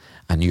fast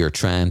and you're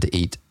trying to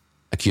eat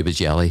a cube of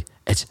jelly,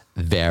 it's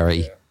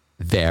very,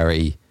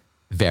 very,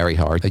 very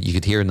hard. You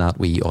could hear in that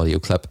wee audio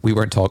clip, we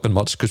weren't talking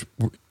much because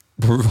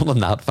we're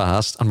running that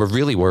fast, and we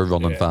really were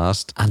running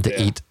fast, and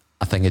to eat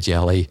a thing of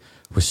jelly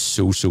was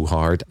so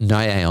hard. Now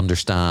I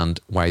understand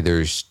why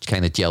there's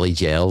kind of jelly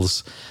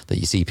gels that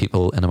you see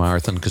people in a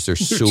marathon, because they're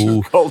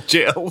so called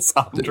gels,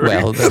 Andrew.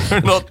 Well, they're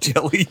not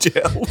jelly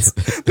gels.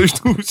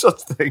 There's no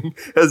such thing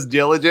as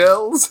jelly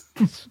gels.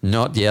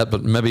 Not yet,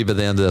 but maybe by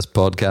the end of this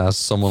podcast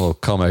someone will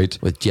come out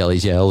with jelly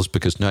gels,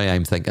 because now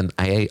I'm thinking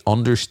I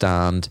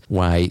understand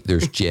why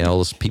there's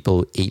gels.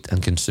 People eat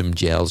and consume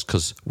gels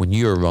because when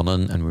you're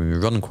running, and when you're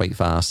running quite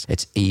fast,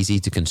 it's easy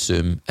to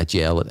consume a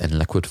gel in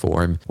liquid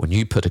form. When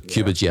you put a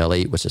cube of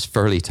jelly, which is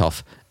fairly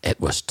tough,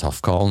 it was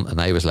tough, Colin, and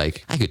I was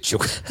like, I could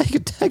choke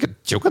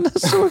on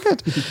this so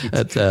good.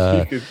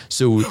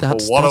 So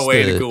that's what a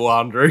way to go,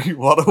 Andrew.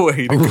 What a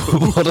way to go.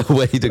 What a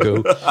way to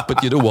go.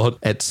 But you know what?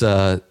 It's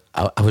I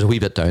was a wee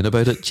bit down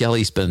about it.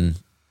 Jelly's been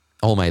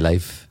all my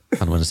life,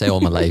 and when I say all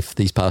my life,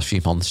 these past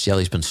few months,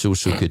 jelly's been so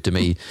good to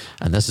me,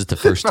 and this is the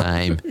first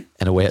time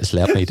in a way it's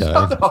let me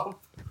down. Shut up.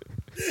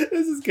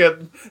 This is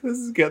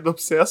getting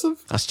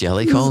obsessive. That's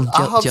jelly, Colin.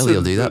 Jelly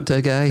will do that to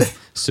a guy.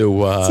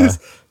 So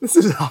this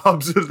is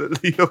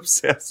absolutely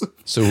obsessive.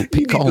 So you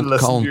need to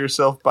listen to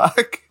yourself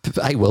back.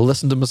 I will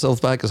listen to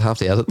myself back, because I have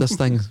to edit this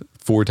thing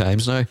 4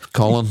 times now.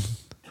 Colin,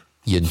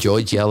 you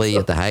enjoy jelly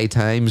at the high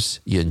times,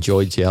 you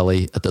enjoy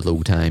jelly at the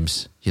low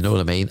times. You know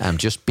what I mean? I'm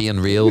just being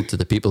real to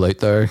the people out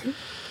there.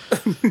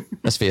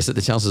 Let's face it,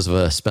 the chances of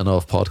a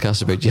spin-off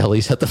podcast about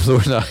jellies hit the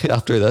floor now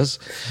after this.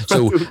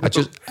 So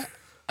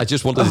I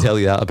just wanted to tell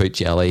you that about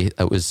jelly.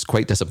 It was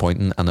quite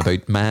disappointing. And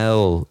about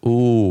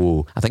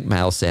I think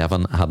mile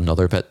 7, I had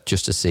another bit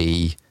just to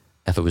see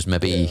if it was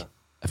maybe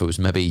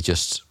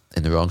just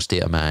in the wrong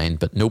state of mind.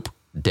 But nope,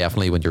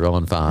 definitely when you're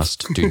running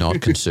fast, do not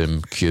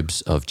consume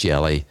cubes of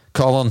jelly.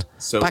 Colin,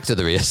 back to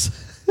the race.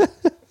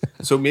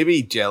 So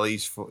maybe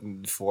jellies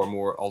for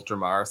more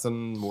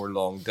ultramarathon, more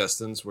long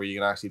distance, where you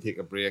can actually take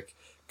a break,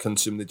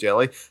 consume the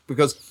jelly.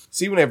 Because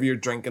see, whenever you're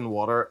drinking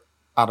water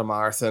at a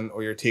marathon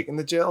or you're taking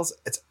the gels,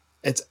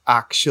 it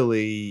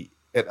actually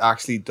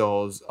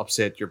does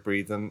upset your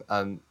breathing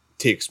and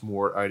takes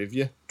more out of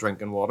you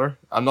drinking water.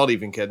 I'm not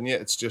even kidding you.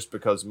 It's just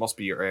because it must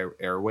be your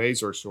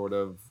airways are sort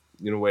of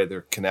where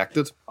they're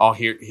connected. Oh,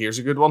 here's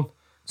a good one.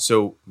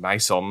 So my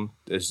son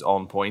is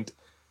on point.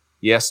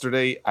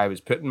 Yesterday, I was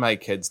putting my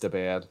kids to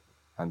bed,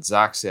 and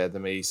Zach said to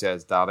me, he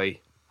says,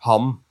 "Daddy,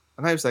 hum."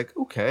 And I was like,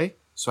 okay.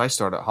 So I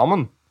started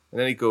humming. And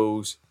then he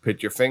goes,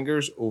 "Put your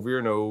fingers over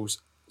your nose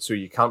so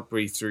you can't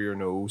breathe through your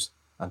nose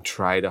and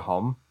try to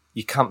hum."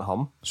 You can't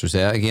hum. So say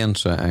that again.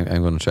 So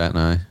I'm going to try it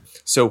now.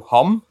 So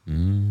hum.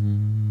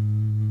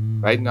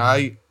 Right now,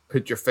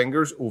 put your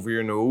fingers over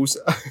your nose.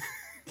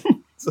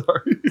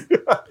 Sorry.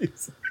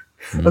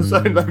 I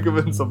sound like I'm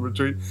in some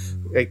retreat.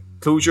 Like,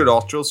 close your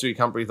nostrils so you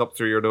can't breathe up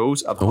through your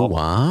nose. And Oh, hum.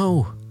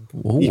 wow.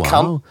 Oh, You wow.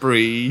 can't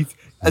breathe.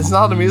 It's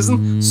not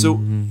amazing. So,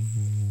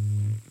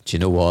 Do you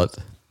know what?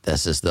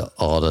 This is the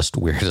oddest,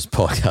 weirdest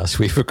podcast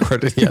we've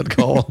recorded yet,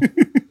 Colin.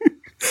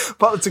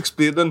 but it's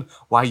explaining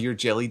why your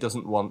jelly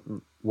doesn't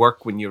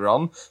work when you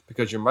run,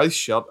 because your mouth's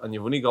shut and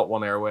you've only got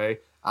one airway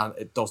and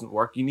it doesn't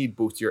work. You need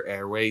both your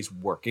airways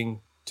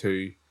working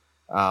to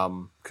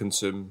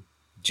consume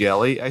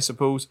jelly, I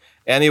suppose.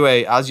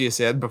 Anyway, as you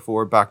said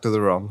before, back to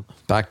the run.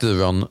 Back to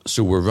the run.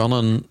 So we're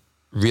running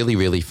really,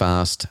 really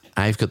fast.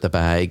 I've got the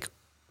bag.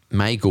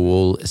 My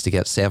goal is to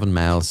get 7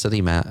 miles.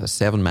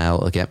 7 mile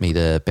will get me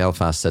to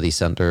Belfast City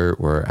Centre,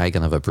 where I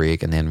can have a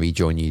break and then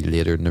rejoin you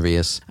later in the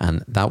race.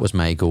 And that was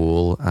my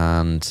goal.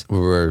 And we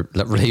were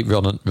literally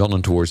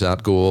running towards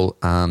that goal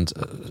and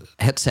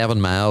hit 7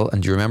 mile.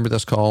 And do you remember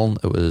this, Colin?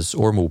 It was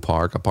Ormo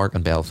Park, a park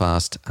in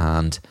Belfast.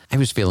 And I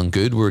was feeling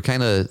good. We were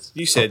kind of...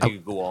 You said you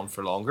could go on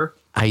for longer.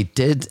 I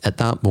did at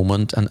that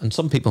moment, and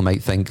some people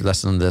might think,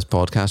 listening to this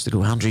podcast, they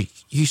go, "Andrew,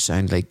 you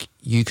sound like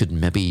you could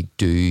maybe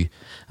do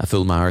a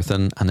full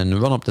marathon." And in the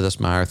run up to this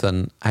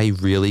marathon, I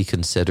really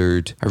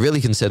considered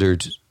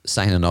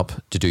signing up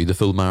to do the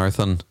full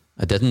marathon.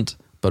 I didn't,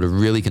 but I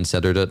really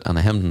considered it, and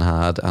I hemmed and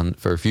had, and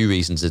for a few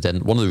reasons I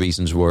didn't. One of the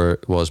reasons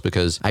was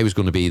because I was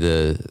going to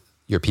be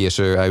your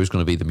pacer. I was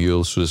going to be the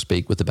mule, so to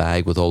speak, with the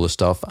bag, with all the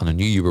stuff, and I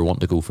knew you were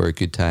wanting to go for a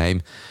good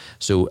time.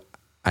 So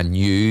I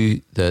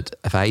knew that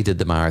if I did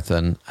the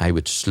marathon, I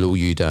would slow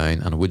you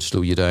down, and I would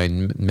slow you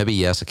down. Maybe,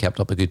 yes, I kept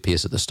up a good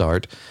pace at the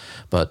start,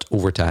 but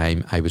over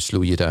time, I would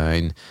slow you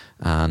down,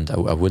 and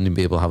I wouldn't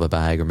be able to have a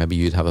bag, or maybe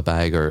you'd have a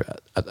bag, or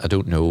I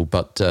don't know.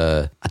 But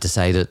I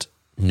decided,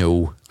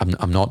 no,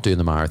 I'm not doing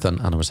the marathon,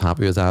 and I was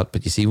happy with that.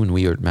 But you see, when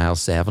we were at mile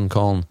 7,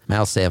 Colin,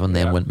 mile 7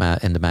 then went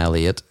into mile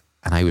 8,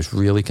 and I was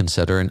really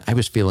considering, I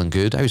was feeling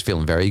good. I was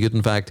feeling very good,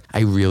 in fact.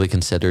 I really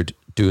considered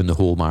doing the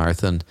whole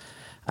marathon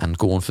and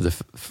going for the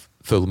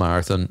full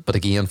marathon, but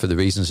again, for the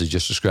reasons I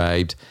just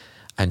described,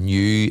 I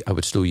knew I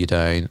would slow you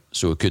down,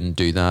 so I couldn't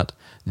do that.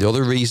 The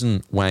other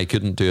reason why I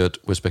couldn't do it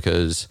was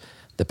because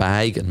the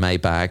bag in my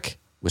back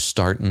was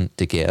starting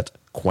to get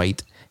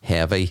quite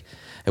heavy.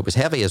 It was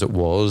heavy as it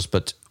was,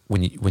 but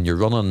when you're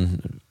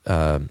running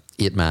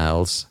 8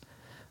 miles,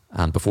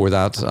 and before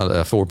that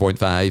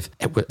 4.5,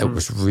 it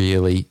was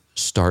really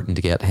starting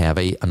to get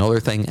heavy. Another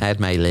thing, I had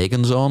my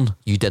leggings on.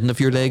 You didn't have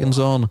your leggings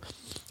on.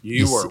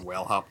 You were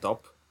well hopped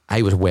up.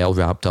 I was well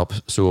wrapped up,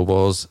 so I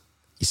was.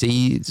 You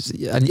see,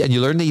 and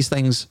you learn these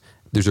things.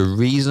 There's a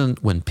reason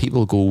when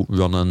people go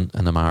running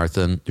in a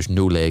marathon, there's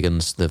no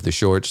leggings. They have the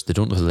shorts, they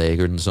don't have the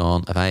leggings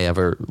on. If I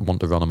ever want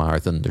to run a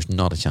marathon, there's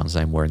not a chance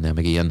I'm wearing them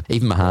again.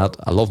 Even my hat,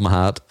 I love my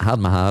hat. I had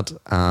my hat,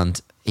 and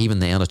even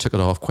then I took it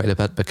off quite a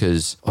bit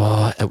because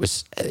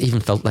it even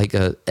felt like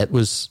it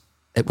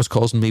was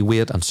causing me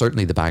weight, and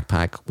certainly the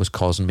backpack was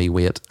causing me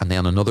weight. And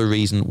then another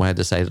reason why I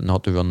decided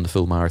not to run the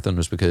full marathon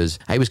was because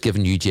I was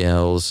giving you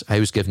gels, I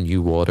was giving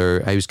you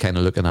water, I was kind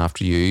of looking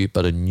after you,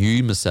 but I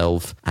knew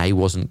myself I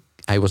wasn't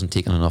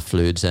taking enough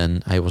fluids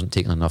in, I wasn't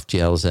taking enough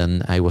gels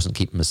in, I wasn't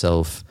keeping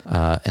myself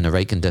in the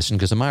right condition,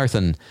 because a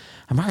marathon's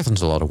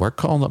a lot of work,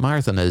 Colin. A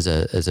marathon is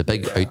a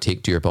big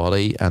outtake to your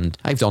body. And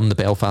I've done the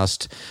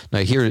Belfast. Now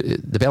here,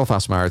 the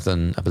Belfast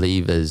Marathon, I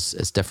believe, is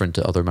different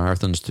to other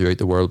marathons throughout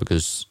the world,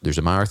 because there's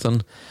a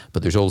marathon,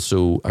 but there's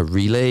also a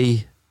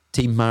relay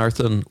team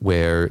marathon,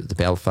 where the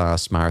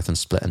Belfast Marathon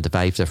split into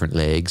 5 different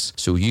legs.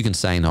 So you can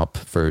sign up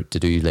to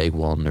do leg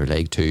 1 or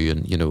leg 2,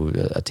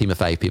 and a team of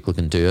 5 people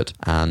can do it.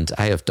 And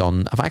I've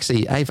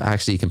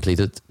actually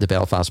completed the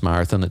Belfast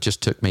Marathon. It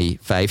just took me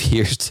 5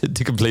 years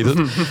to complete it.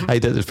 I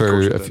did it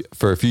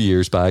for a few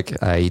years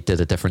back. I did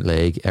a different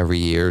leg every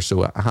year,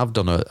 so I have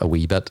done a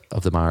wee bit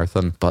of the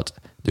marathon. But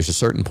there's a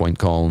certain point,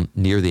 Colin,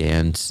 near the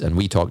end, and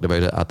we talked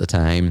about it at the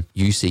time,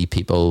 you see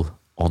people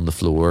on the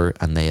floor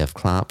and they have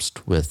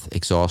collapsed with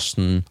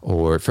exhaustion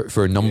or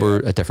for a number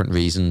of different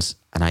reasons.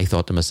 And I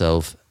thought to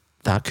myself,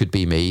 that could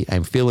be me.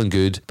 I'm feeling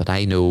good, but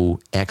I know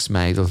X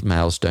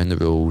miles down the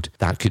road,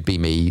 that could be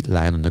me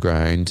lying on the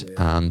ground.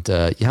 Yeah. And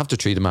you have to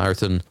treat a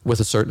marathon with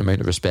a certain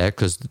amount of respect,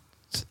 because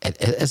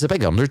it's a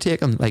big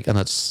undertaking. It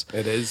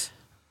is.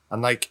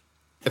 And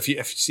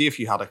if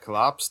you had it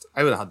collapsed,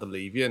 I would have had to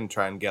leave you and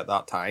try and get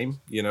that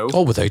time, you know.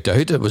 Oh, without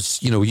doubt, it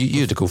was. You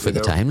had to go for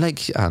the time,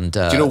 and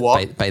do you know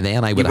what? By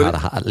then I would have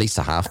had at least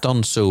a half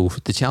done. So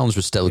the challenge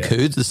was still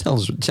good.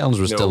 The challenge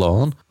was still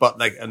on. But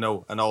like, I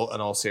know, in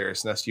all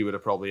seriousness, you would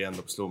have probably ended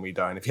up slowing me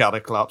down if you had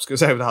it collapsed,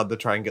 because I would have had to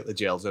try and get the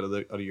gels out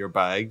of your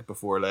bag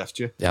before I left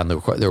you. Yeah, and they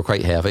were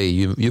quite heavy.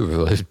 You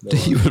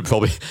would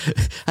probably.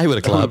 I would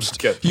have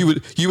collapsed. You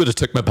would have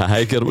took my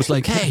bag, and it was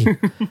like, hey.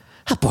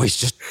 That boy's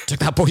just took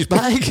that boy's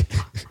bag.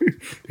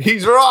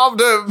 He's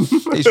robbed him.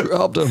 He's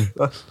robbed him.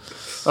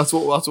 That's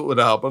what would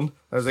happen.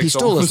 I was like, he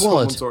stole his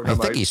wallet. I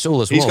think he stole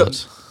his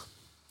wallet.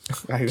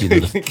 I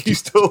think he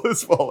stole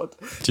his wallet.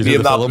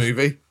 Name that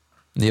movie.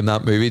 Name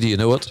that movie. Do you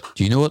know it?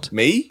 Do you know it?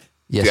 Me?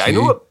 Yes. Do I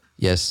know it?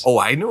 Yes. Oh,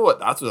 I know it.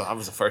 That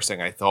was the first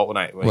thing I thought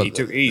when he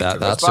took his bag.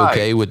 That's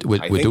okay. I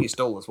think he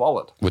stole his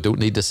wallet. We don't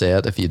need to say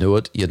it. If you know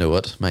it, you know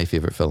it. My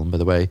favourite film, by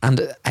the way.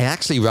 And I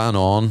actually ran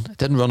on. I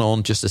didn't run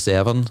on just to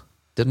 7.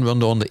 Didn't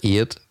run on to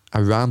 8.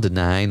 I ran to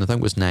 9. I think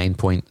it was 9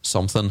 point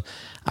something.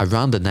 I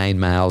ran to 9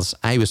 miles.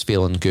 I was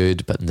feeling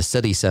good, but in the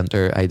city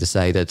centre, I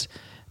decided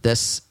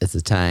this is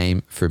the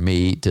time for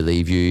me to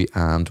leave you.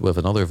 And with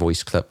another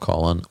voice clip,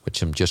 Colin,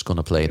 which I'm just going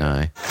to play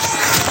now.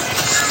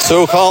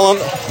 So, Colin,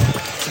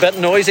 it's a bit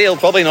noisy. It'll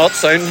probably not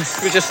sound.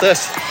 We're just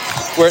this.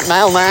 We're at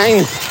mile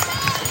 9.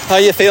 How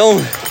you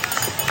feeling?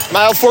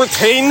 Mile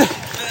 14.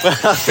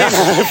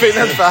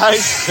 Feeling fine.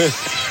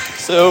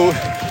 So,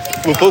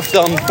 we've both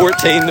done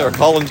 14, or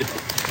Colin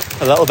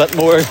a little bit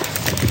more.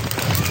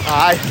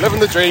 Aye, living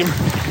the dream.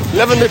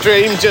 Living the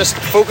dream, just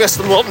focused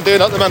on what I'm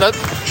doing at the minute.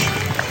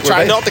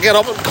 Trying not to get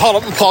up and caught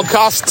up in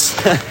podcasts.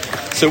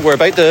 So we're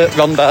about to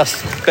run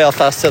past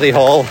Belfast City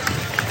Hall.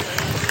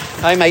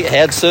 I might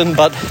head soon,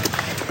 but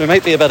there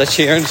might be a bit of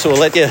cheering, so we'll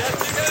let you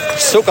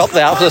soak up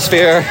the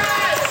atmosphere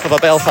of a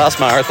Belfast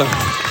marathon.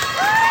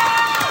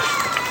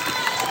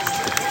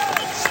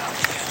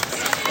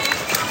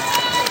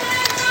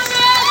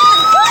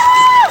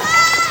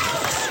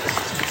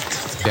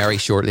 Very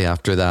shortly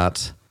after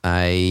that,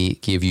 I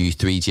gave you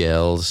 3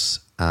 gels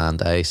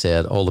and I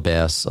said, all the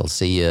best. I'll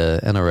see you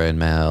in around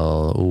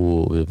mile,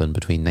 it would have been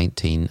between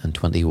 19 and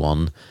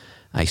 21.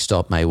 I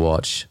stopped my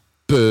watch.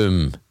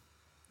 Boom.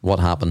 What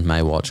happened to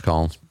my watch,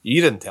 Colin?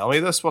 You didn't tell me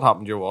this. What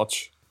happened to your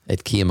watch?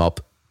 It came up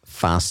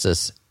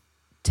fastest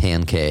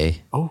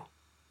 10K. Oh,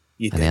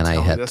 you didn't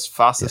tell me this.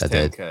 Fastest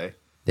 10K.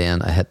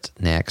 Then I hit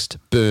next.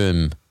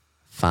 Boom.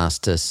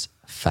 Fastest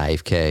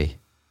 5K.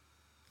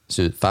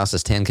 So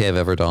fastest 10K I've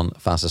ever done,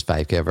 fastest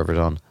 5K I've ever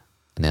done.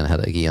 And then I hit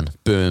it again.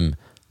 Boom.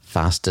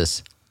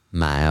 Fastest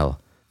mile.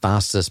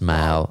 Fastest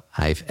mile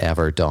I've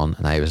ever done.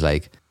 And I was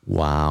like,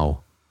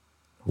 wow.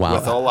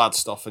 With all that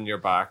stuff in your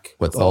back.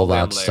 With all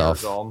that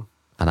stuff. On.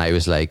 And I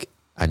was like,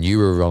 and you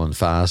were running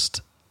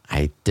fast.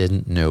 I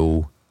didn't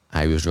know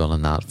I was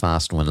running that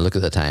fast. And when I look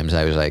at the times,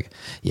 I was like,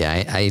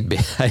 yeah, I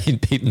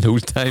ain't beating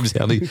those times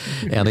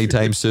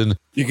anytime soon.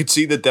 You could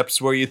see the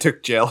dips where you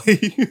took jelly.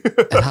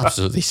 It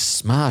absolutely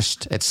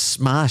smashed. It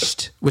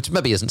smashed, which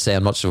maybe isn't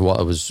saying much of what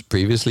I was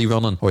previously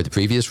running or the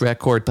previous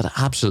record, but it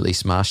absolutely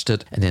smashed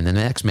it. And then the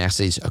next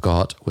message I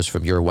got was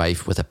from your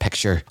wife with a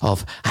picture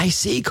of, I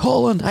seen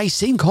Colin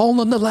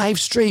on the live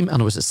stream.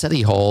 And it was at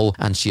City Hall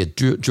and she had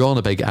drawn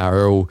a big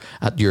arrow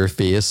at your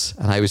face.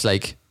 And I was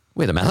like,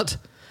 wait a minute.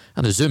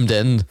 And I zoomed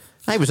in.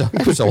 I was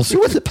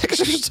also in the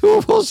picture, so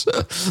it was.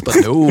 But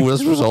no,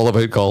 this was all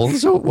about Colin,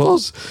 so it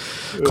was.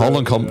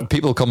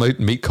 People come out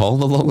and meet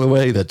Colin along the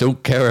way that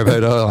don't care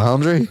about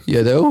Andrew,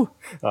 you know?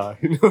 All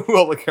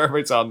they care about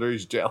is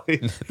Andrew's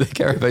jelly. They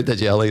care about the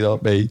jelly,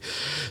 not me.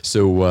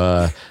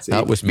 So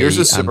that was me. Yours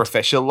is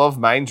superficial love,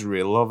 mine's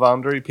real love,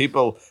 Andrew.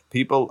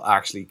 People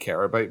actually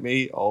care about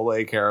me. All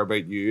they care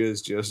about you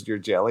is just your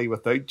jelly.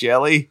 Without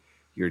jelly,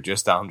 you're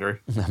just Andrew.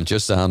 I'm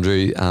just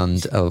Andrew,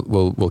 and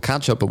we'll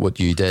catch up at what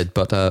you did,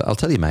 but I'll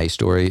tell you my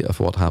story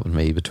of what happened to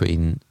me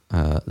between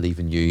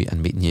leaving you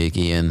and meeting you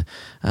again.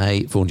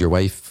 I phoned your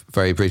wife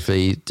very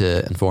briefly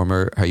to inform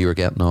her how you were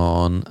getting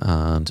on,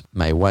 and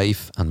my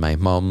wife and my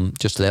mum,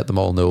 just to let them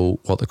all know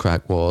what the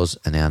crack was,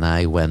 and then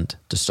I went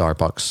to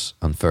Starbucks,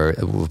 and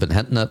we've been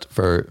hinting it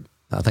for,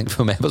 I think,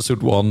 from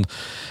episode 1.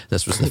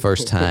 This was the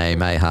first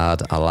time I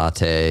had a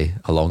latte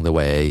along the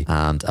way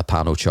and a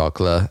pan au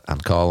chocolate.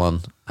 And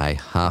Colin, I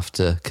have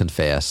to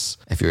confess,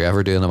 if you're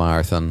ever doing a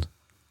marathon,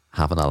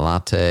 having a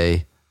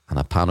latte and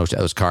a pan au chocolate,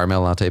 it was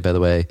caramel latte, by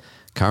the way,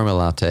 caramel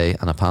latte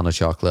and a pan au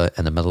chocolate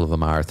in the middle of a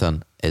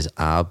marathon is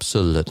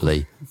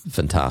absolutely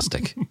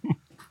fantastic.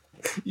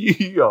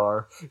 You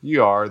are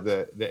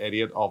the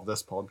idiot of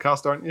this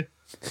podcast, aren't you?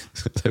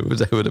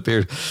 That would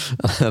appear.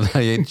 And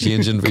I ain't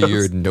changing for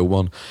you, no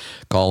one.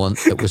 Colin,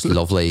 it was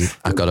lovely.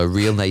 I got a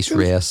real nice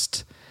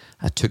rest.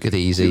 I took it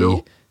easy.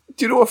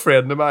 Do you know a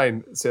friend of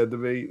mine said to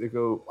me, they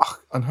go, oh,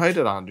 and how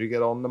did Andrew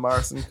get on the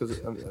marathon? Because,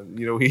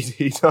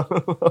 he done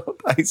a lot.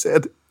 I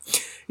said,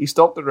 he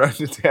stopped around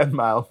the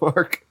 10-mile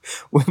mark,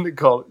 went and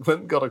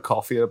got a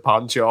coffee and a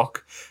pan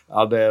choc,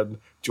 and then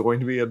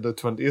joined me in the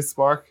 20th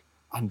mark.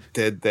 And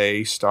did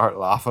they start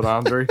laughing,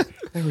 Andrew?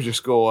 They were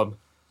just going,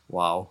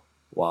 wow.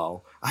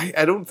 Wow.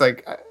 I don't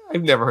think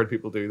I've never heard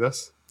people do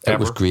this. It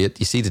was great.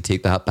 You see, to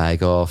take that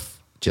bag off,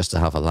 just to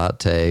have a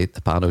latte,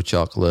 the pan of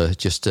chocolate,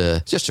 just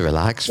to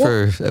relax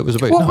it was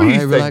about an hour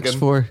I relaxed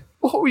for.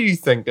 What were you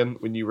thinking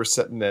when you were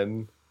sitting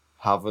in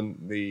having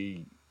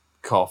the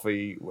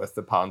coffee with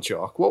the pan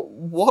choc?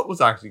 What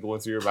was actually going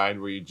through your mind?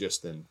 Were you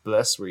just in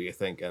bliss? Were you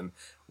thinking,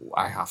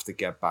 I have to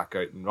get back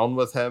out and run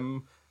with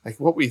him? Like,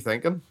 what were you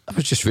thinking? I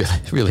was just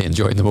really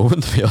enjoying the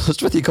moment, to be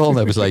honest with you, Colin.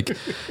 I was like,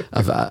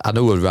 I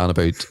know I ran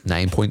about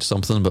 9 point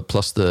something, but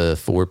plus the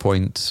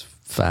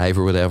 4.5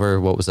 or whatever,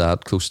 what was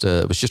that? Close to,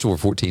 it was just over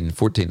 14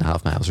 and a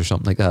half miles or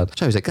something like that.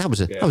 So I was like, that was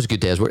a good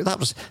day's work.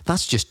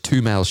 That's just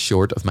 2 miles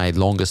short of my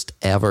longest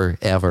ever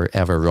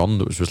run,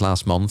 which was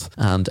last month.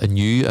 And I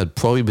knew I'd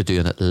probably be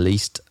doing at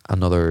least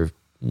another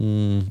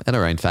in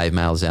around 5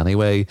 miles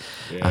anyway.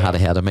 I had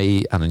ahead of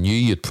me, and I knew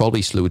you'd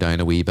probably slow down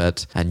a wee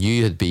bit. I knew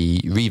you'd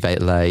be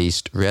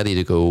revitalised, ready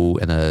to go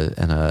in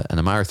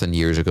a marathon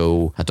years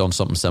ago. I'd done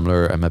something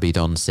similar. I maybe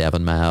done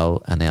 7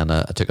 mile, and then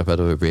I took a bit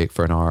of a break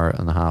for an hour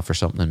and a half or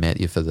something, and met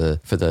you for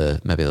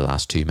the maybe the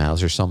last 2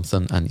 miles or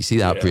something. And you see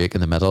that break in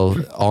the middle.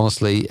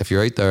 Honestly, if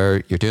you're out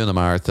there, you're doing a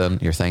marathon,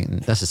 you're thinking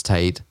this is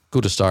tight. Go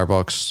to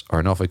Starbucks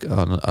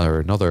or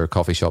another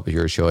coffee shop of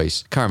your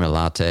choice, caramel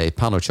latte,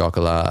 pan au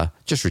chocolat,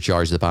 just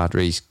recharge the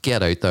batteries,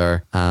 get out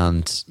there,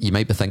 and you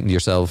might be thinking to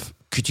yourself,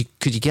 could you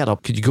get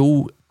up? Could you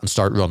go and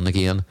start running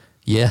again?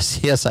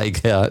 Yes, I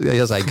can.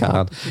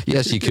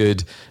 Yes, you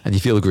could. And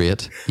you feel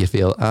great. You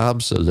feel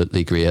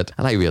absolutely great.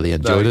 And I really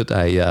enjoyed it.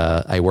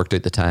 I worked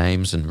out the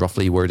times and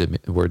roughly where to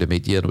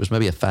meet you. And it was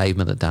maybe a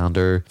 5-minute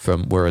dander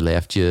from where I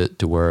left you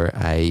to where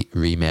I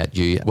re-met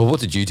you. Well,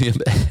 what did you do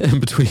in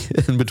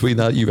between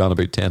that? You ran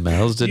about 10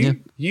 miles, didn't you?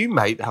 You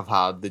might have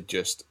had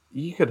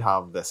you could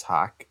have this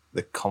hack,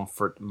 the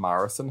comfort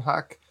marathon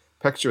hack.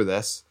 Picture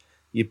this.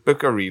 You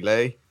book a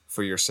relay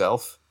for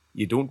yourself.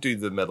 You don't do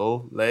the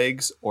middle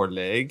legs or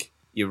leg.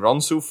 You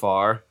run so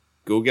far,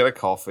 go get a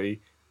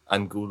coffee,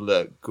 and go to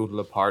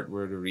the part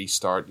where to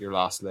restart your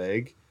last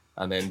leg,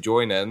 and then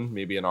join in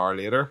maybe an hour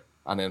later,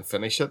 and then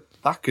finish it.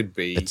 That could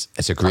be.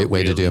 It's a great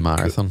way to do a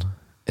marathon.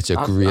 It's a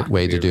great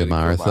way to do a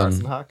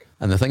marathon.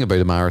 And the thing about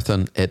a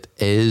marathon, it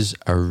is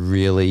a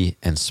really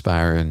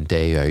inspiring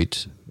day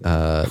out.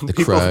 The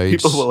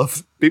crowds.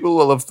 People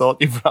will have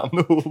thought you've ran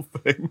the whole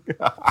thing.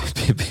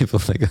 People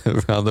think I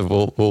ran the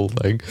whole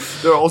thing.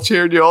 They're all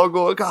cheering you, all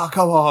going, "Oh,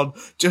 come on!"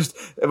 Just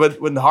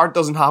when the heart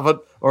doesn't have it,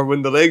 or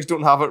when the legs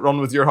don't have it,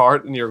 run with your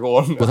heart, and you're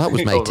going. Well, that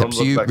was my tip.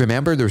 So you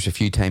remember, there was a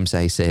few times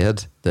I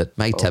said that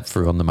my tip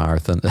for run the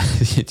marathon.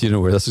 Do you know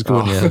where this is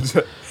going? It's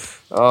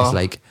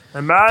like,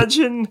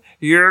 imagine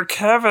you're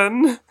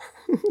Kevin.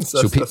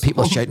 So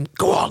people shouting,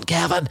 "Go on,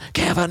 Kevin!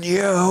 Kevin,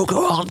 you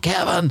go on,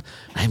 Kevin!"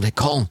 And I'm like,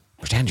 "Colin,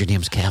 pretend your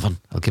name's Kevin.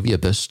 I'll give you a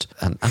boost."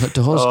 And it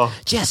does.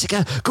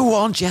 Jessica, go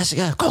on,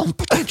 Jessica. Go on,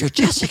 pretend you're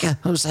Jessica.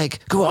 I was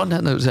like, go on.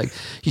 And I was like,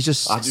 I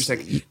just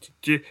like,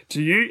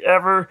 do you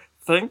ever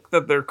think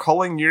that they're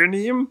calling your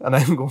name? And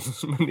I'm going,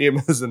 my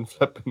name isn't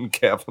flipping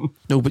Kevin.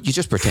 No, but you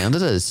just pretend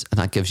it is, and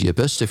that gives you a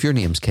boost. If your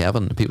name's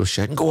Kevin and people are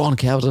shouting, "Go on,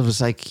 Kevin," I was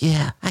like,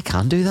 yeah, I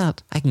can do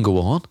that. I can go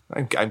on.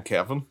 I'm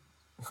Kevin.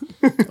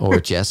 Or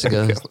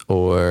Jessica,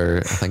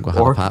 or I think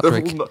we'll have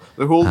Patrick.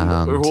 They're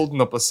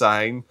holding up a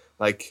sign,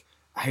 like,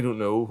 I don't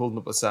know, holding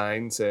up a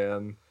sign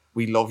saying,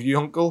 "We love you,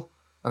 Uncle."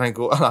 And I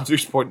go, and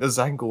Andrew's pointing at the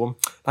sign going,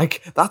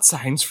 like, that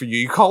sign's for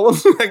you, Colin.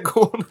 And I'm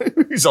going,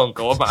 whose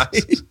uncle am I?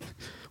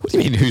 What do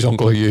you mean, whose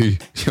uncle are you?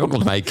 You're uncle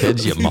to my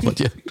kids, you muppet,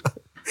 you.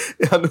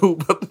 Yeah, I know,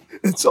 but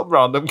it's some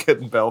random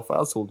kid in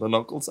Belfast holding an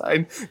uncle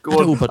sign.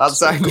 Going, that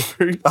sign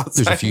for you.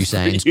 There's a few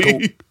signs.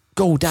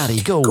 Go,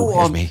 Daddy, go. Go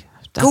Here's on. me.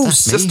 Go, that's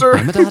sister. Me.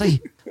 I'm a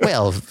daddy.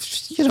 Well,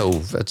 it's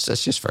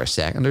just for a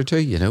second or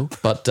two,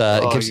 but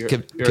it gives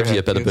you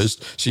a bit of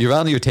boost. So you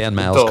ran your 10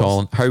 miles,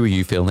 Colin. How were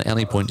you feeling? At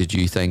any point did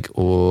you think,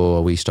 oh,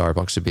 a wee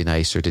Starbucks would be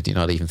nice, or did you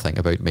not even think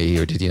about me,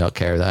 or did you not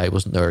care that I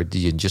wasn't there? Did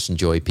you just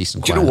enjoy peace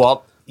and quiet? Do you know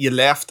what? You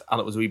left and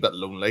it was a wee bit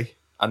lonely.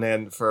 And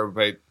then for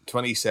about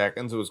 20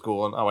 seconds, I was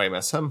going, oh, I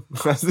miss him.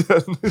 That's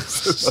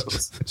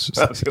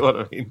what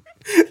I mean.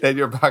 Then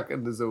you're back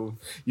in the zone.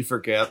 You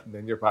forget, and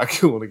then you're back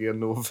going again.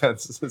 No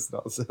offense. It's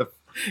not as if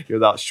you're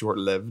that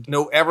short-lived.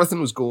 No, everything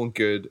was going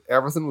good.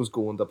 Everything was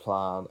going to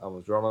plan. I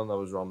was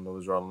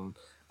running.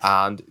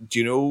 And do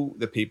you know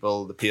the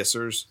people, the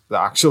pacers, the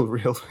actual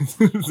real,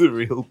 the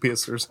real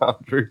pacers,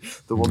 Andrew?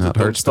 The ones that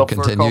don't stop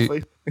for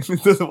coffee?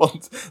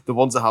 the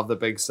ones that have the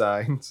big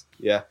signs.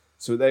 Yeah.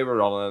 So they were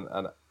running,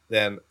 and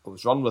then I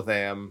was running with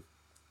them,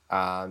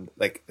 and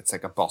like it's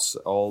like a bus.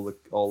 All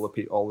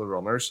the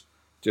runners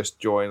just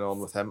join on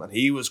with him, and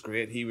he was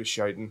great. He was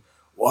shouting,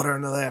 "Water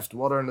on the left,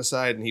 water on the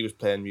side," and he was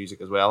playing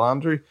music as well.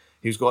 Andrew,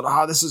 he was going,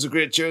 "This is a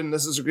great tune.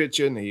 This is a great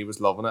tune." And he was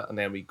loving it. And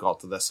then we got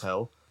to this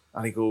hill,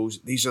 and he goes,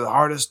 "These are the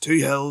hardest 2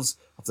 hills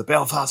of the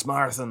Belfast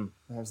Marathon."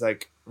 And I was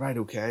like, "Right,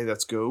 okay,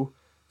 let's go."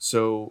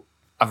 So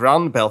I've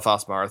run the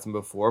Belfast Marathon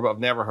before, but I've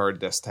never heard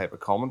this type of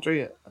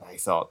commentary, and I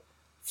thought,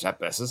 "Flip,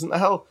 this isn't a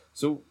hill."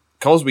 So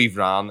because we've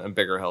ran in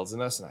bigger hills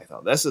than this, and I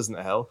thought, this isn't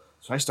a hill.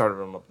 So I started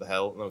running up the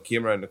hill, and I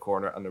came around the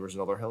corner, and there was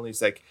another hill, and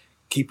he's like,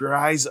 keep your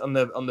eyes on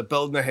the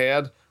building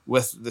ahead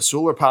with the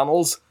solar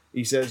panels.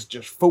 He says,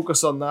 just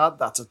focus on that.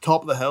 That's the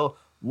top of the hill.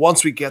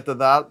 Once we get to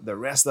that, the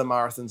rest of the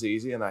marathon's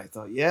easy. And I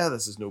thought, yeah,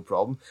 this is no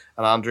problem.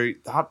 And Andrew,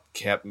 that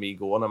kept me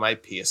going, and my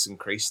pace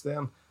increased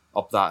then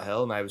up that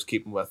hill. And I was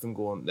keeping with him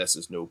going, this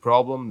is no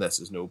problem, this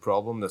is no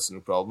problem, this is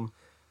no problem.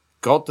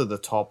 Got to the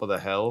top of the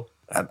hill,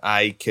 and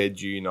I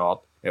kid you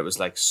not, it was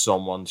like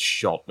someone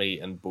shot me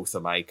in both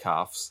of my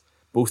calves.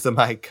 Both of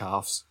my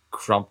calves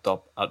cramped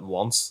up at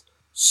once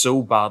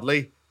so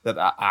badly that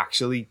I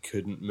actually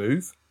couldn't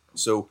move.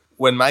 So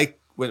when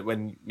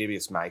maybe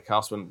it's my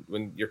calves,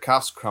 when your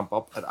calves cramp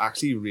up, it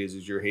actually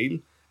raises your heel,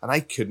 and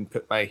I couldn't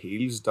put my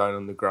heels down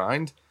on the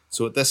ground.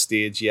 So at this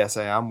stage, yes,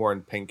 I am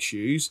wearing pink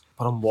shoes,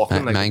 but I'm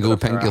walking like mango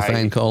pink. You'll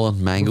find,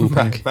 Colin, mango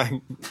pink.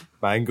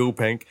 Mango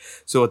pink.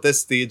 So at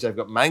this stage, I've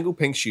got mango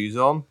pink shoes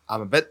on.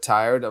 I'm a bit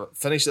tired. I'm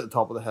finished at the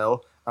top of the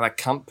hill, and I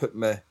can't put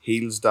my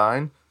heels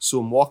down. So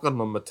I'm walking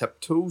on my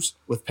tiptoes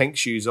with pink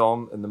shoes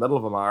on in the middle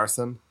of a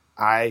marathon.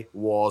 I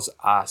was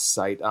a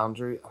sight,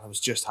 Andrew. I was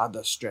just had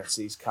to stretch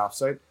these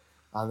calves out,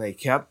 and they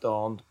kept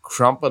on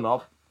cramping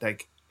up.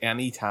 Like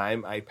any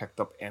time I picked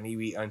up any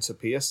wee ounce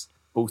of pace,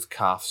 both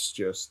calves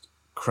just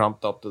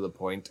cramped up to the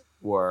point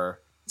where,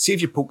 see,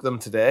 if you poke them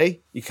today,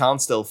 you can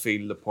still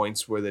feel the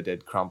points where they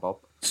did cramp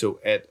up. So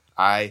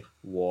I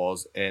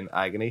was in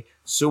agony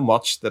so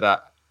much that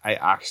I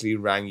actually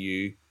rang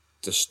you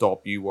to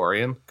stop you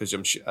worrying, because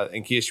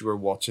in case you were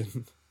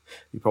watching,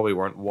 you probably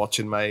weren't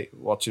watching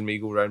me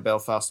go around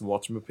Belfast and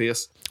watching my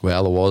pace.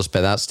 Well, it was.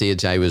 By that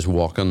stage, I was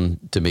walking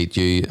to meet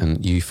you,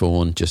 and you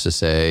phoned just to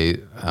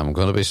say, I'm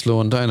going to be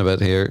slowing down a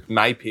bit here.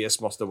 My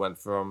pace must have went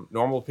from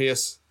normal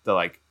pace to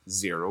like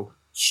 0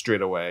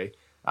 straight away.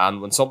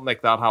 And when something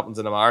like that happens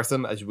in a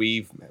marathon, as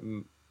we've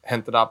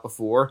hinted at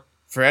before,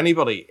 for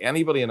anybody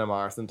in a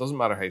marathon, doesn't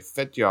matter how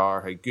fit you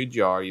are, how good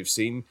you are, you've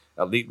seen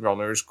elite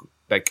runners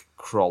like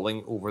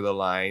crawling over the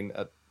line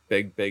at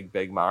big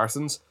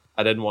marathons.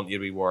 I didn't want you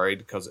to be worried,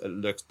 because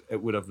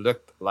it would have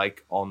looked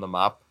like on the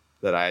map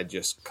that I had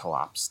just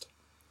collapsed.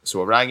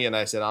 So I rang you and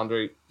I said,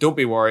 Andrew, don't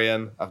be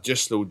worrying. I've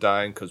just slowed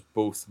down because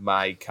both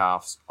my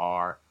calves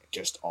are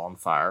just on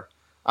fire.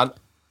 And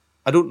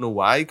I don't know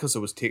why, because I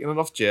was taking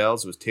enough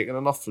gels, I was taking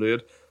enough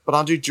fluid. But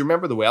Andrew, do you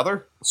remember the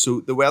weather?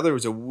 So the weather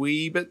was a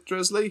wee bit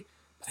drizzly.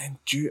 But then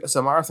as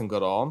the marathon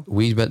got on,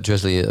 wee bit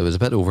drizzly. It was a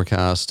bit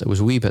overcast. It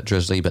was a wee bit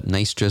drizzly, but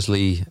nice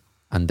drizzly.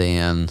 And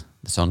then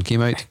the sun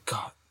came out.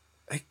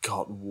 It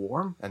got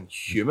warm and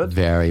humid.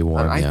 Very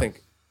warm, and I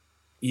think,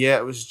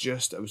 it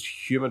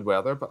was humid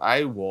weather, but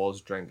I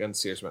was drinking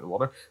serious amount of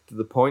water to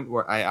the point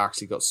where I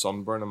actually got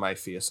sunburn on my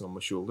face and on my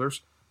shoulders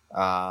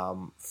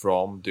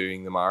from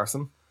doing the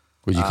marathon.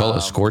 Would you call it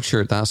a scorcher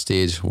at that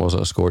stage? Was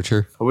it a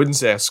scorcher? I wouldn't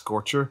say a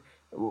scorcher.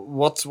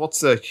 What's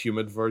the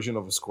humid version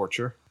of a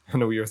scorcher? I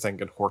know you're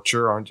thinking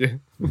horcher, aren't you?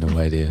 No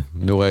idea.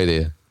 No,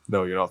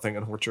 you're not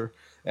thinking horcher.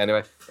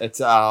 Anyway, it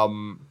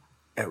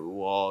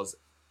was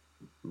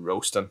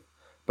roasting.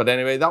 But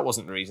anyway, that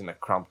wasn't the reason it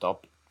cramped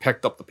up.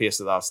 Picked up the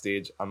pace at that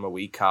stage, and my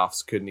wee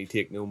calves couldn't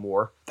take no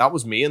more. That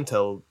was me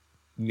until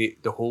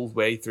the whole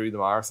way through the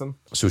marathon.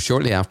 So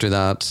shortly after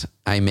that,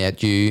 I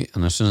met you,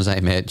 and as soon as I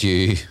met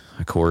you,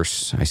 of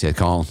course, I said,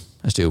 Colin,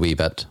 let's do a wee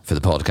bit for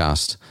the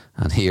podcast.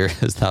 And here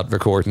is that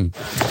recording.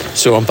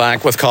 So I'm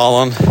back with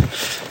Colin.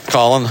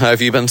 Colin, how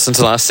have you been since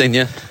I last seen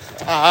you?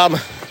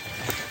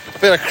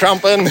 Bit of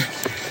cramping,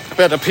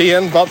 bit of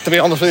pain, but to be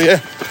honest with you,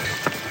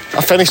 I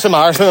finished the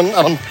marathon, and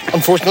I'm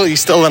unfortunately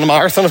still in a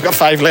marathon. I've got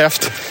 5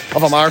 left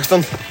of a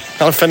marathon,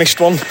 and I've finished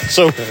one.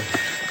 So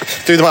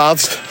do the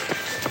maths.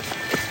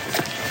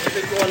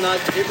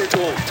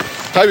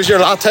 How was your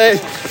latte?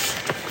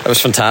 It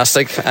was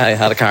fantastic. I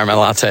had a caramel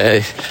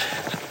latte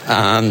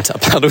and a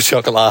pain au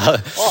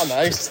chocolat. Oh,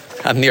 nice.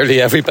 And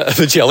nearly every bit of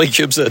the jelly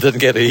cubes that I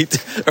didn't get to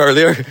eat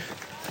earlier.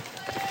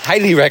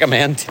 Highly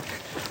recommend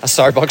a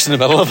Starbucks in the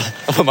middle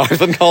of a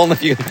marathon, Colin,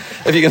 if you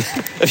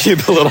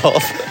pull it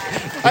off.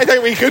 I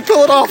think we could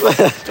pull it off.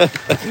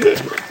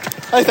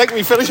 I think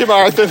we finish a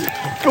marathon,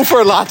 go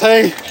for a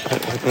latte,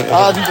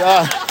 and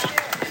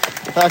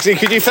actually,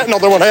 could you fit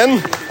another one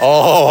in?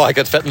 Oh, I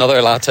could fit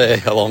another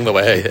latte along the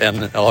way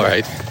in. All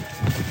right.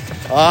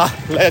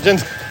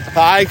 Legend.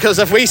 Aye, because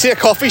if we see a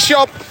coffee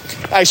shop,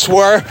 I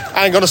swear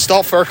I ain't going to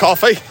stop for a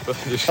coffee.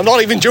 I'm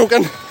not even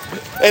joking.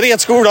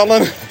 Idiots go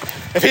running.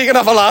 If he can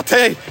have a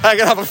latte, I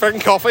can have a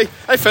freaking coffee.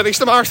 I finished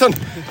the marathon,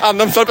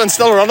 and I'm flipping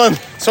still running.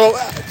 So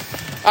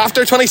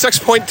after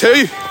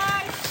 26.2,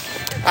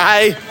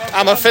 I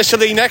am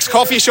officially, next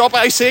coffee shop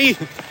I see,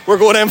 we're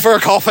going in for a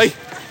coffee.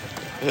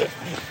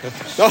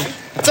 No,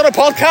 it's on a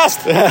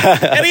podcast.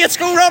 Idiots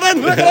go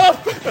running. Look it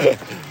up.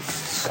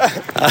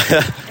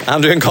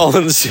 Andrew and Colin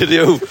in the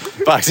studio.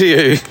 Back to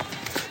you.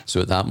 So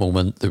at that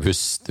moment, there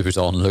was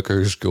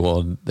onlookers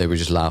going. They were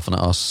just laughing at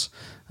us,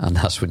 and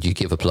that's when you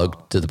gave a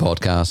plug to the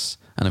podcast.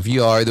 And if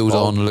you are those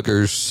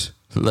onlookers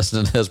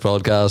listening to this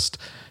podcast,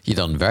 you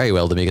done very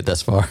well to make it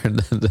this far.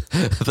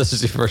 This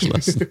is your first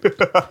listen.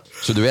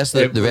 So the rest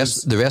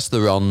of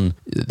the run,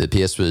 the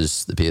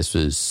pace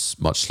was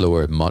much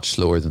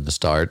slower than the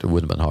start. It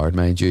wouldn't have been hard,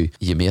 mind you.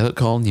 You made it,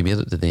 Colin. You made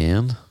it to the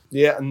end.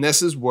 Yeah, and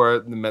this is where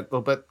the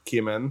mental bit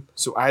came in.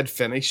 So I had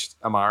finished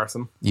a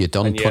marathon. You had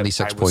done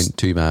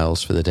 26.2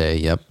 miles for the day.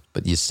 Yep,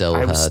 but you still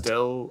I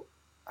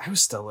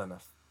was still in a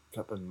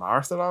flipping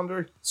marathon,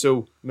 Andrew.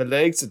 So my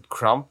legs had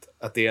cramped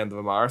at the end of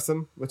a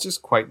marathon, which is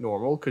quite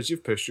normal because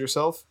you've pushed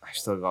yourself. I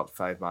still got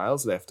 5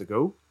 miles left to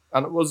go.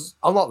 And it was,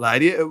 I'll not lie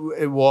to you,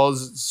 it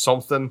was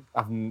something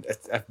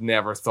I've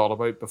never thought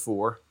about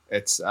before.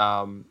 It's,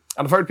 and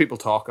I've heard people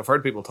talk. Wait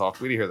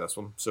till you hear this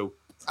one. So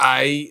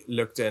I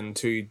looked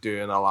into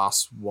doing a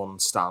last one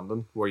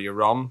standing where you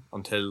run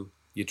until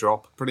you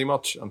drop, pretty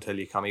much, until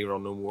you can't even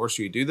run no more.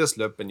 So you do this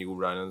loop and you go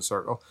round in a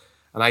circle.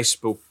 And I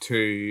spoke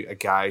to a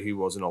guy who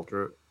was an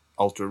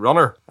ultra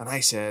runner, and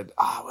I said,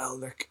 well,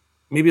 look,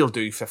 maybe I'll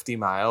do 50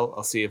 mile.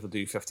 I'll see if I'll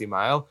do 50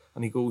 mile.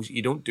 And he goes,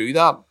 you don't do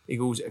that. He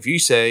goes, if you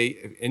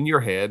say in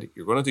your head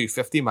you're going to do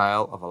 50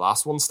 mile of a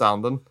last one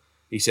standing,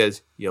 he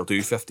says, you'll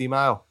do 50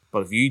 mile.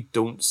 But if you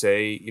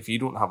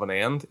don't have an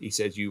end, he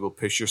says you will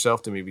push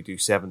yourself to maybe do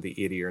 70,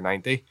 80 or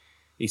 90.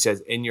 He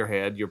says in your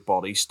head, your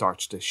body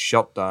starts to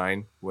shut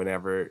down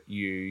whenever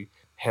you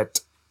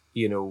hit,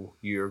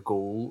 your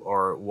goal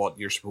or what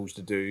you're supposed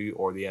to do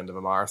or the end of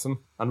a marathon.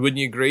 And wouldn't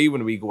you agree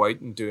when we go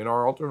out and doing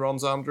our ultra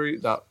runs, Andrew,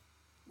 that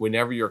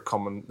whenever you're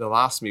coming, the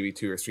last maybe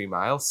 2 or 3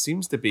 miles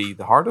seems to be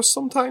the hardest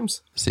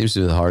sometimes? Seems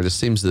to be the hardest.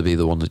 Seems to be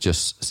the one that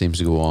just seems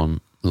to go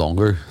on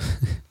longer.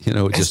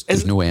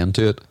 There's no end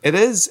to it. It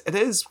is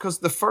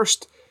because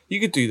you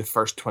could do the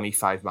first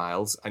 25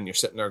 miles and you're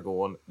sitting there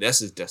going,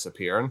 this is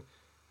disappearing.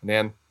 And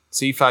then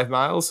see 5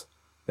 miles,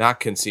 that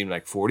can seem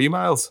like 40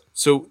 miles.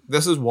 So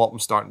this is what I'm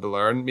starting to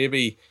learn.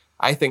 Maybe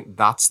I think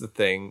that's the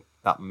thing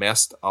that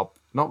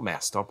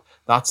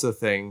that's the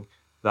thing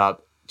that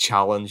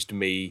challenged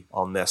me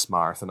on this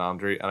marathon,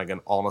 Andrew. And I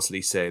can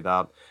honestly say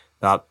that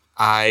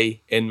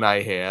I, in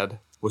my head,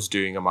 was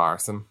doing a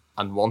marathon.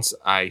 And once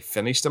I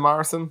finished the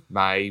marathon,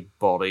 my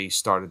body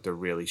started to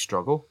really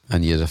struggle.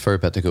 And you had a fair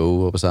bit to go.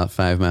 What was that,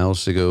 5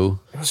 miles to go?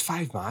 It was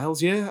 5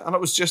 miles, yeah. And it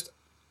was just,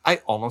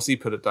 I honestly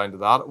put it down to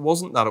that. It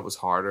wasn't that it was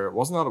harder. It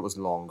wasn't that it was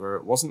longer.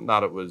 It wasn't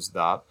that it was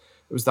that.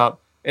 It was that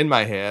in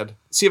my head,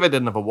 see if I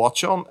didn't have a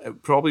watch on,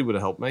 it probably would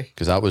have helped me.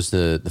 Because that was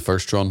the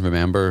first run,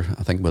 remember?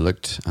 I think we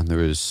looked and there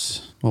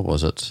was, what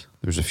was it?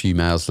 There was a few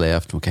miles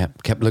left. We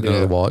kept looking at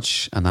the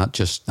watch, and that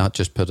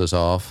just put us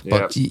off. Yeah.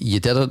 But you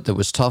did it. It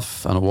was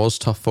tough, and it was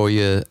tough for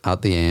you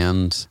at the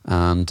end.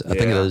 And I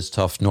think it is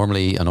tough.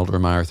 Normally, an ultra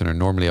marathon or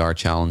normally our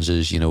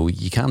challenges,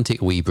 you can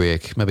take a wee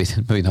break. Maybe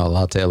not a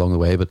latte along the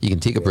way, but you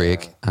can take a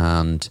break,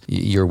 and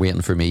you're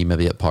waiting for me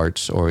maybe at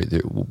parts, or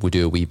we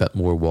do a wee bit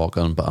more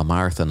walking. But a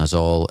marathon it's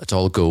all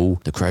go.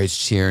 The crowd's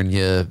cheering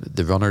you.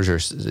 The runners are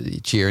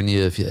cheering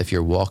you. If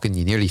you're walking,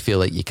 you nearly feel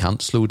like you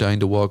can't slow down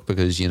to walk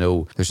because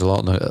there's a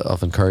lot of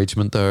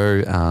encouragement there,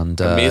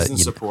 and amazing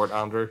support,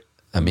 Andrew.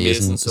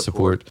 Amazing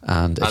support.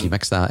 And if you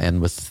mix that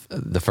in with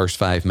the first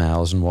 5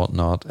 miles and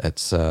whatnot,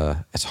 it's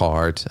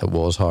hard. It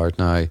was hard.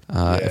 Now,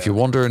 if you're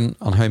wondering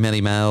on how many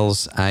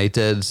miles I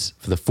did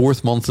for the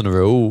 4th month in a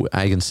row,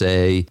 I can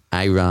say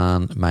I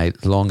ran my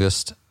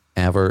longest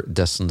ever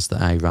distance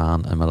that I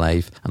ran in my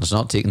life, and it's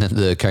not taking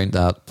into account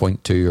that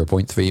 0.2 or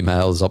 0.3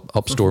 miles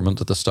up Stormont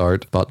at the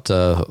start, but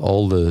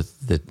all the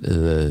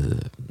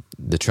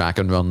track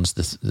and runs,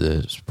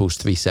 the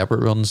supposed 3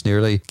 separate runs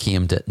nearly,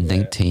 came to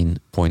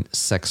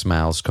 19.6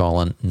 miles,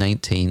 Colin.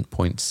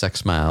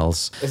 19.6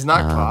 miles. Isn't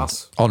that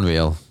class?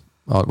 Unreal.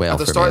 Oh, well, at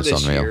the start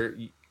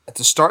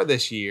of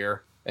this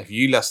year, if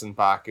you listen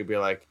back, it'd be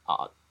like,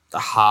 the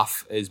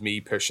half is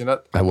me pushing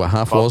it.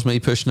 Half was me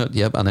pushing it,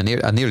 yep. And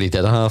I nearly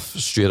did a half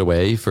straight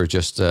away for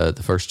just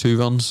the first 2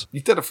 runs.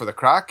 You did it for the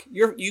crack.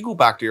 You go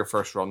back to your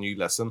first run, you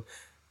listen,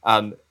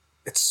 and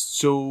it's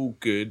so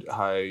good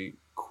how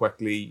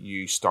quickly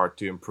you start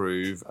to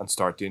improve and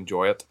start to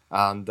enjoy it.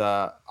 And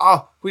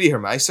will you hear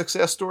my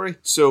success story?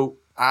 So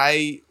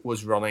I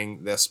was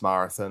running this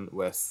marathon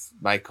with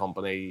my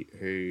company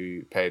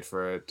who paid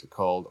for it,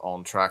 called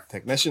On Track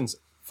Technicians.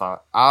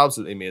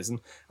 Absolutely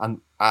amazing.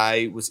 And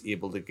I was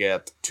able to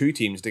get 2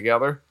 teams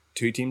together,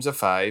 2 teams of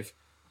 5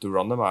 to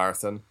run the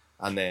marathon,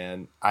 and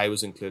then I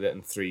was included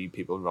in 3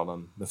 people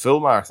running the full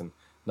marathon.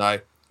 Now,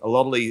 a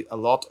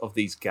lot of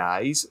these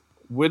guys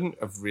wouldn't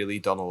have really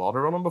done a lot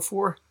of running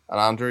before. And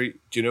Andrew,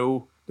 do you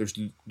know,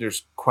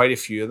 there's quite a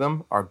few of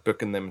them are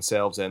booking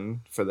themselves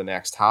in for the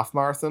next half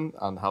marathon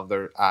and have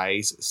their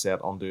eyes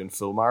set on doing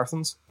full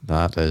marathons.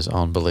 That is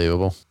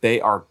unbelievable. They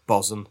are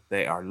buzzing.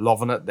 They are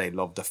loving it. They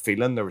love the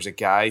feeling. There was a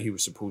guy who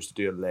was supposed to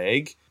do a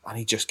leg and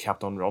he just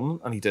kept on running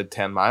and he did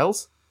 10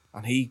 miles.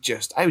 And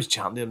I was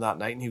chatting to him that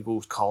night and he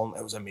goes, Colin,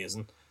 it was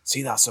amazing.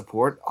 See that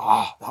support?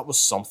 That was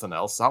something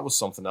else.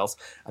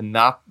 And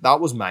that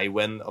was my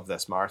win of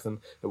this marathon.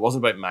 It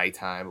wasn't about my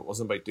time. It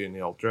wasn't about doing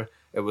the ultra.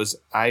 It was,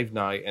 I've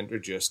now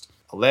introduced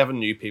 11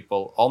 new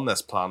people on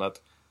this planet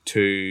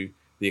to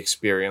the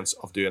experience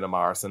of doing a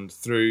marathon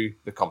through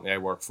the company I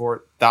work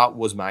for. That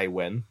was my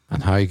win.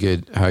 And how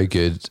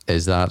good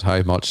is that?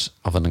 How much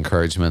of an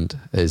encouragement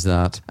is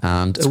that?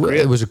 And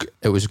it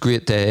was a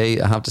great day.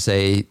 I have to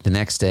say, the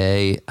next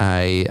day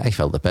I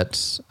felt a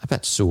bit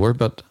sore,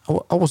 but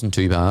I wasn't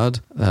too bad.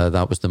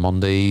 That was the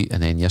Monday,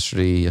 and then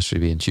yesterday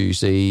being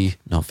Tuesday,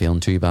 not feeling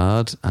too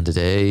bad, and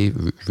today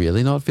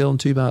really not feeling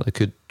too bad. I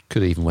could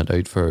have even went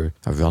out for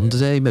a run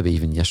today, maybe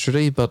even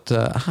yesterday. But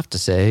I have to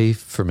say,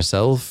 for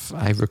myself,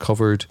 I've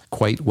recovered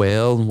quite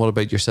well. And what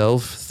about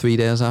yourself? 3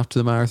 days after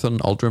the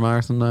marathon, ultra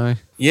marathon now?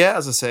 Yeah,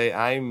 as I say,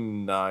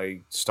 I'm now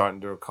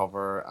starting to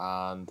recover,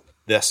 and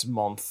this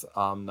month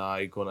I'm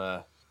now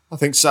gonna, I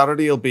think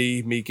Saturday will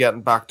be me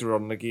getting back to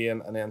running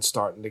again, and then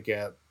starting to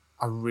get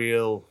I'm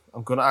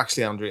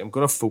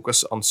gonna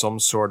focus on some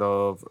sort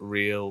of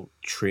real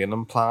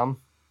training plan.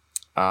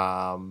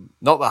 Not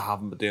that I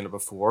haven't been doing it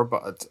before,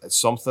 but it's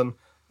something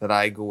that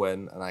I go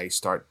in and I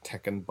start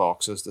ticking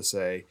boxes to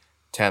say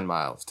 10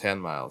 miles, 10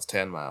 miles,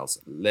 10 miles,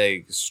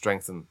 legs,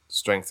 strengthen,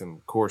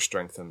 core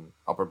strengthen,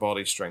 upper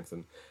body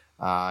strengthen,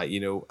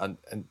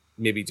 and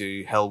maybe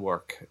do hill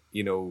work,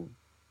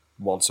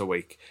 once a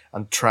week,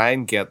 and try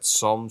and get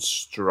some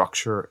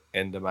structure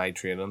into my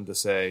training to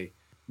say,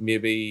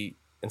 maybe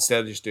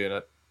instead of just doing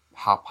it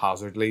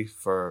haphazardly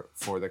for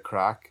the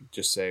crack,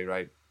 just say,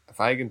 right,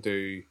 if I can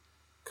do,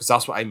 because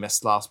that's what I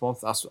missed last month.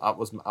 That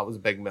was a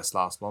big miss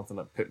last month, and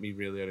it put me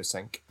really out of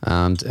sync.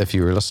 And if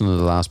you were listening to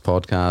the last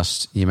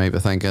podcast, you might be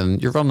thinking,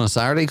 you're running a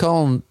Saturday,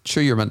 Colin?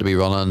 Sure, you're meant to be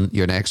running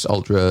your next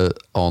ultra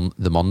on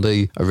the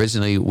Monday.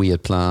 Originally, we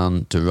had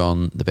planned to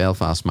run the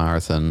Belfast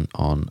Marathon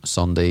on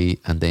Sunday,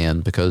 and then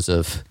because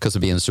of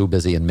being so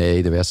busy in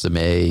May, the rest of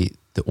May,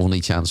 the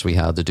only chance we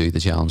had to do the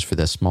challenge for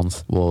this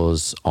month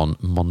was on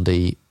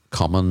Monday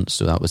coming,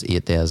 so that was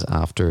 7 days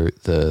after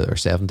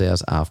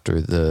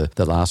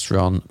the last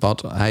run.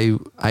 But I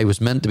was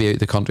meant to be out of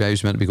the country. I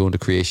was meant to be going to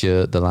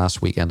Croatia the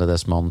last weekend of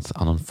this month,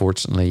 and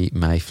unfortunately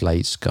my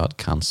flights got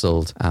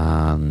cancelled,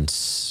 and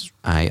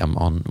I'm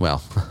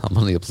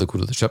only able to go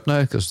to the trip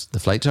now because the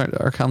flights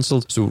are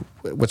cancelled. So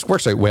which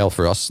works out well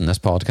for us in this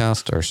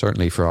podcast, or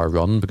certainly for our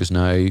run, because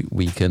now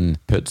we can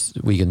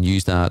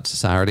use that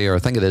Saturday, or I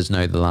think it is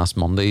now the last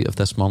Monday of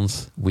this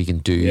month, we can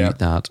do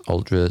that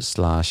ultra /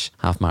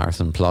 half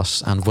marathon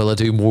plus. And will I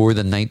do more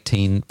than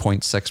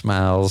 19.6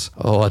 miles?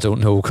 Oh, I don't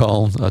know,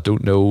 Colin. I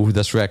don't know.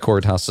 This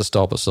record has to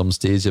stop at some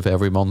stage of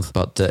every month,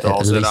 but at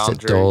least it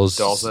does.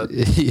 Does it?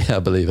 Yeah, I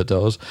believe it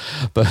does.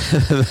 But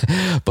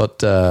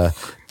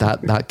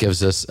that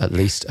gives us at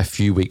least a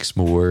few weeks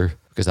more,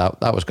 because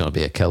that was going to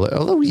be a killer.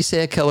 Although we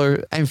say a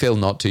killer, I'm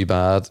feeling not too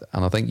bad,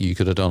 and I think you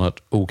could have done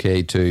it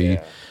okay too.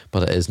 Yeah.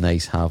 But it is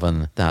nice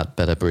having that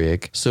bit of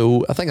break.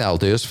 So I think that'll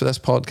do us for this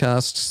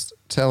podcast.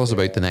 Tell us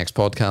about the next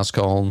podcast,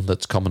 Colin,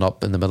 that's coming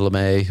up in the middle of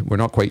May. We're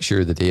not quite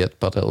sure the date,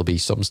 but it'll be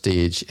some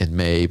stage in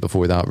May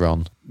before that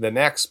run. The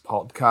next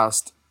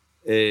podcast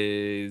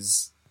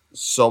is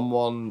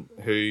someone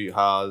who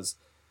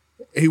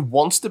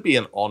wants to be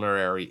an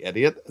honorary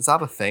idiot. Is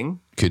that a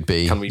thing? Could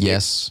be.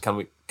 Yes.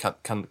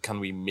 Can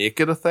we make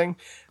it a thing?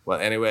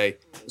 Well, anyway,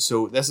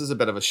 so this is a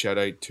bit of a shout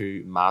out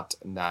to Matt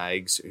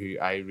Nags, who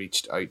I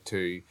reached out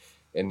to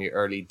in the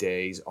early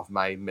days of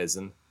my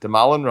Mizzen to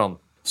Malin run.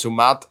 So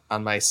Matt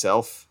and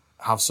myself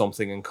have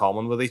something in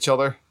common with each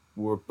other.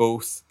 We're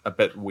both a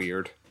bit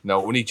weird.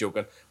 No, only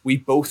joking. We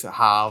both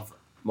have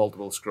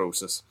multiple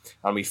sclerosis,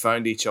 and we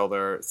found each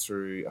other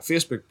through a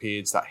Facebook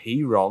page that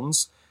he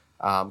runs,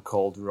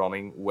 called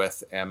Running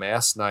with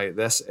MS. Now,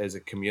 this is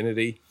a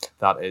community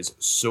that is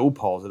so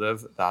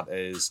positive, that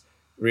is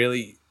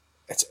really,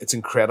 it's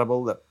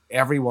incredible that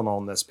everyone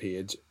on this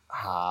page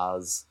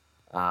has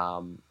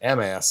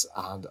MS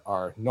and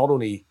are not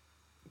only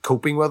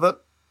coping with it,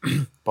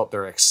 but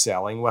they're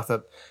excelling with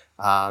it.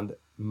 And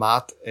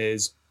Matt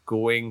is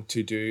going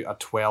to do a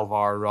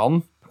 12-hour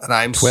run. And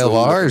I'm 12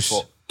 hours?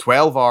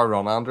 12-hour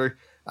run, Andrew.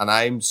 And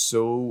I'm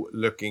so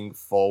looking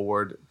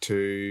forward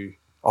to...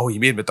 Oh, you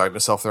made me doubt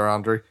myself there,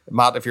 Andrew.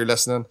 Matt, if you're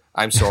listening,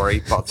 I'm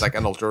sorry, but it's like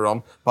an ultra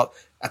run. But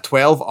a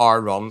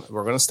 12-hour run,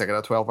 we're going to stick at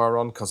a 12-hour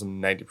run because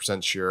I'm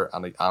 90% sure,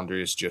 and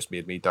Andrew has just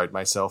made me doubt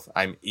myself.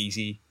 I'm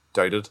easy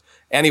doubted.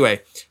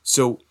 Anyway,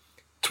 so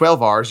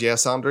 12 hours,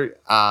 yes, Andrew,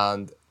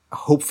 and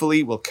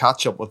hopefully we'll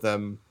catch up with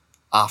him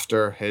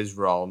after his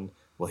run.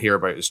 We'll hear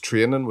about his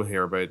training. We'll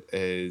hear about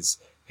his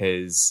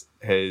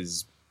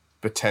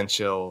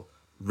potential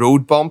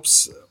road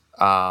bumps,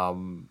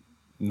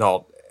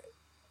 not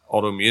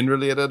autoimmune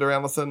related or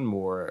anything,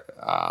 more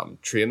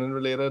training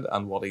related,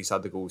 and what he's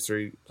had to go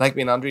through. Like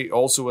me and Andrew,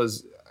 also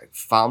has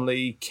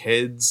family,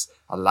 kids,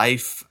 a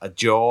life, a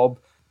job.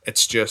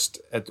 It's just,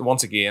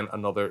 once again,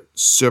 another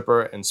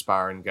super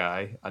inspiring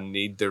guy. I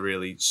need to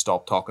really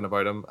stop talking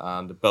about him.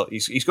 And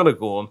he's going to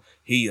go on.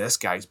 This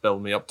guy's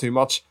building me up too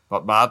much.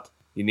 But Matt,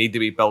 you need to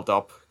be built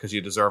up because you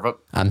deserve it.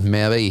 And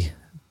maybe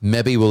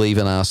Maybe we'll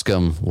even ask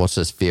him what's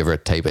his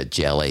favourite type of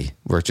jelly.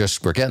 We're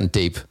getting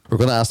deep. We're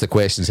going to ask the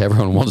questions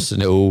everyone wants to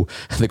know,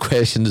 and the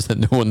questions that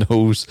no one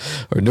knows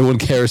or no one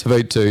cares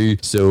about too.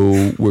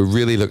 So we're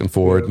really looking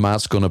forward.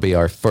 Matt's going to be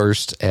our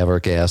first ever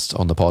guest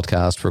on the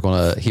podcast. We're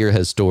going to hear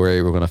his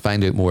story. We're going to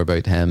find out more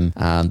about him,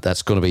 and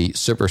that's going to be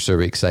super,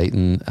 super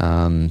exciting.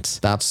 And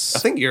that's... I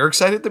think you're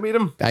excited to meet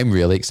him. I'm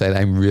really excited.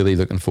 I'm really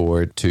looking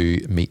forward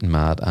to meeting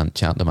Matt and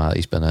chatting to Matt.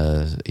 He's been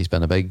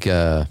a big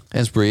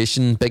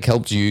inspiration, big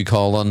help to you,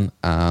 Colin,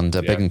 and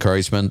a big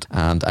encouragement.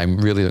 And I'm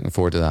really looking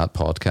forward to that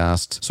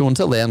podcast. So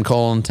until then,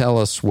 Colin, tell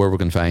us where we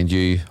can find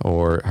you,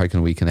 or how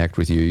can we connect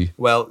with you?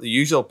 Well, the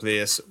usual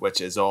place,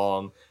 which is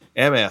on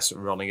MS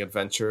Running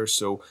Adventure.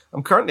 So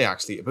I'm currently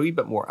actually a wee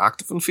bit more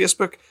active on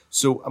Facebook.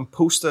 So I'm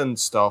posting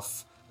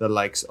stuff the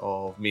likes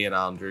of me and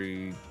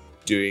Andrew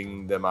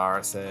doing the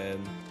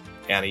marathon,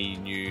 any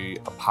new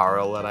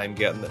apparel that I'm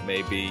getting that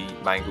may be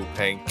mango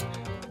pink,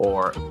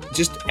 or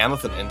just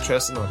anything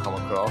interesting that I come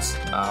across.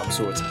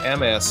 So it's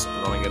MS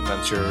Running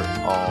Adventure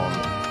on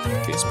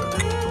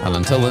Facebook. And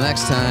until the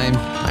next time,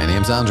 my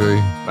name's Andrew.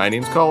 My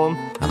name's Colin.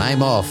 And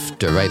I'm off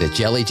to write a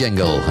jelly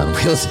jingle, and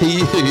we'll see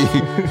you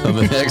on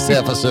the next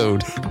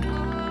episode.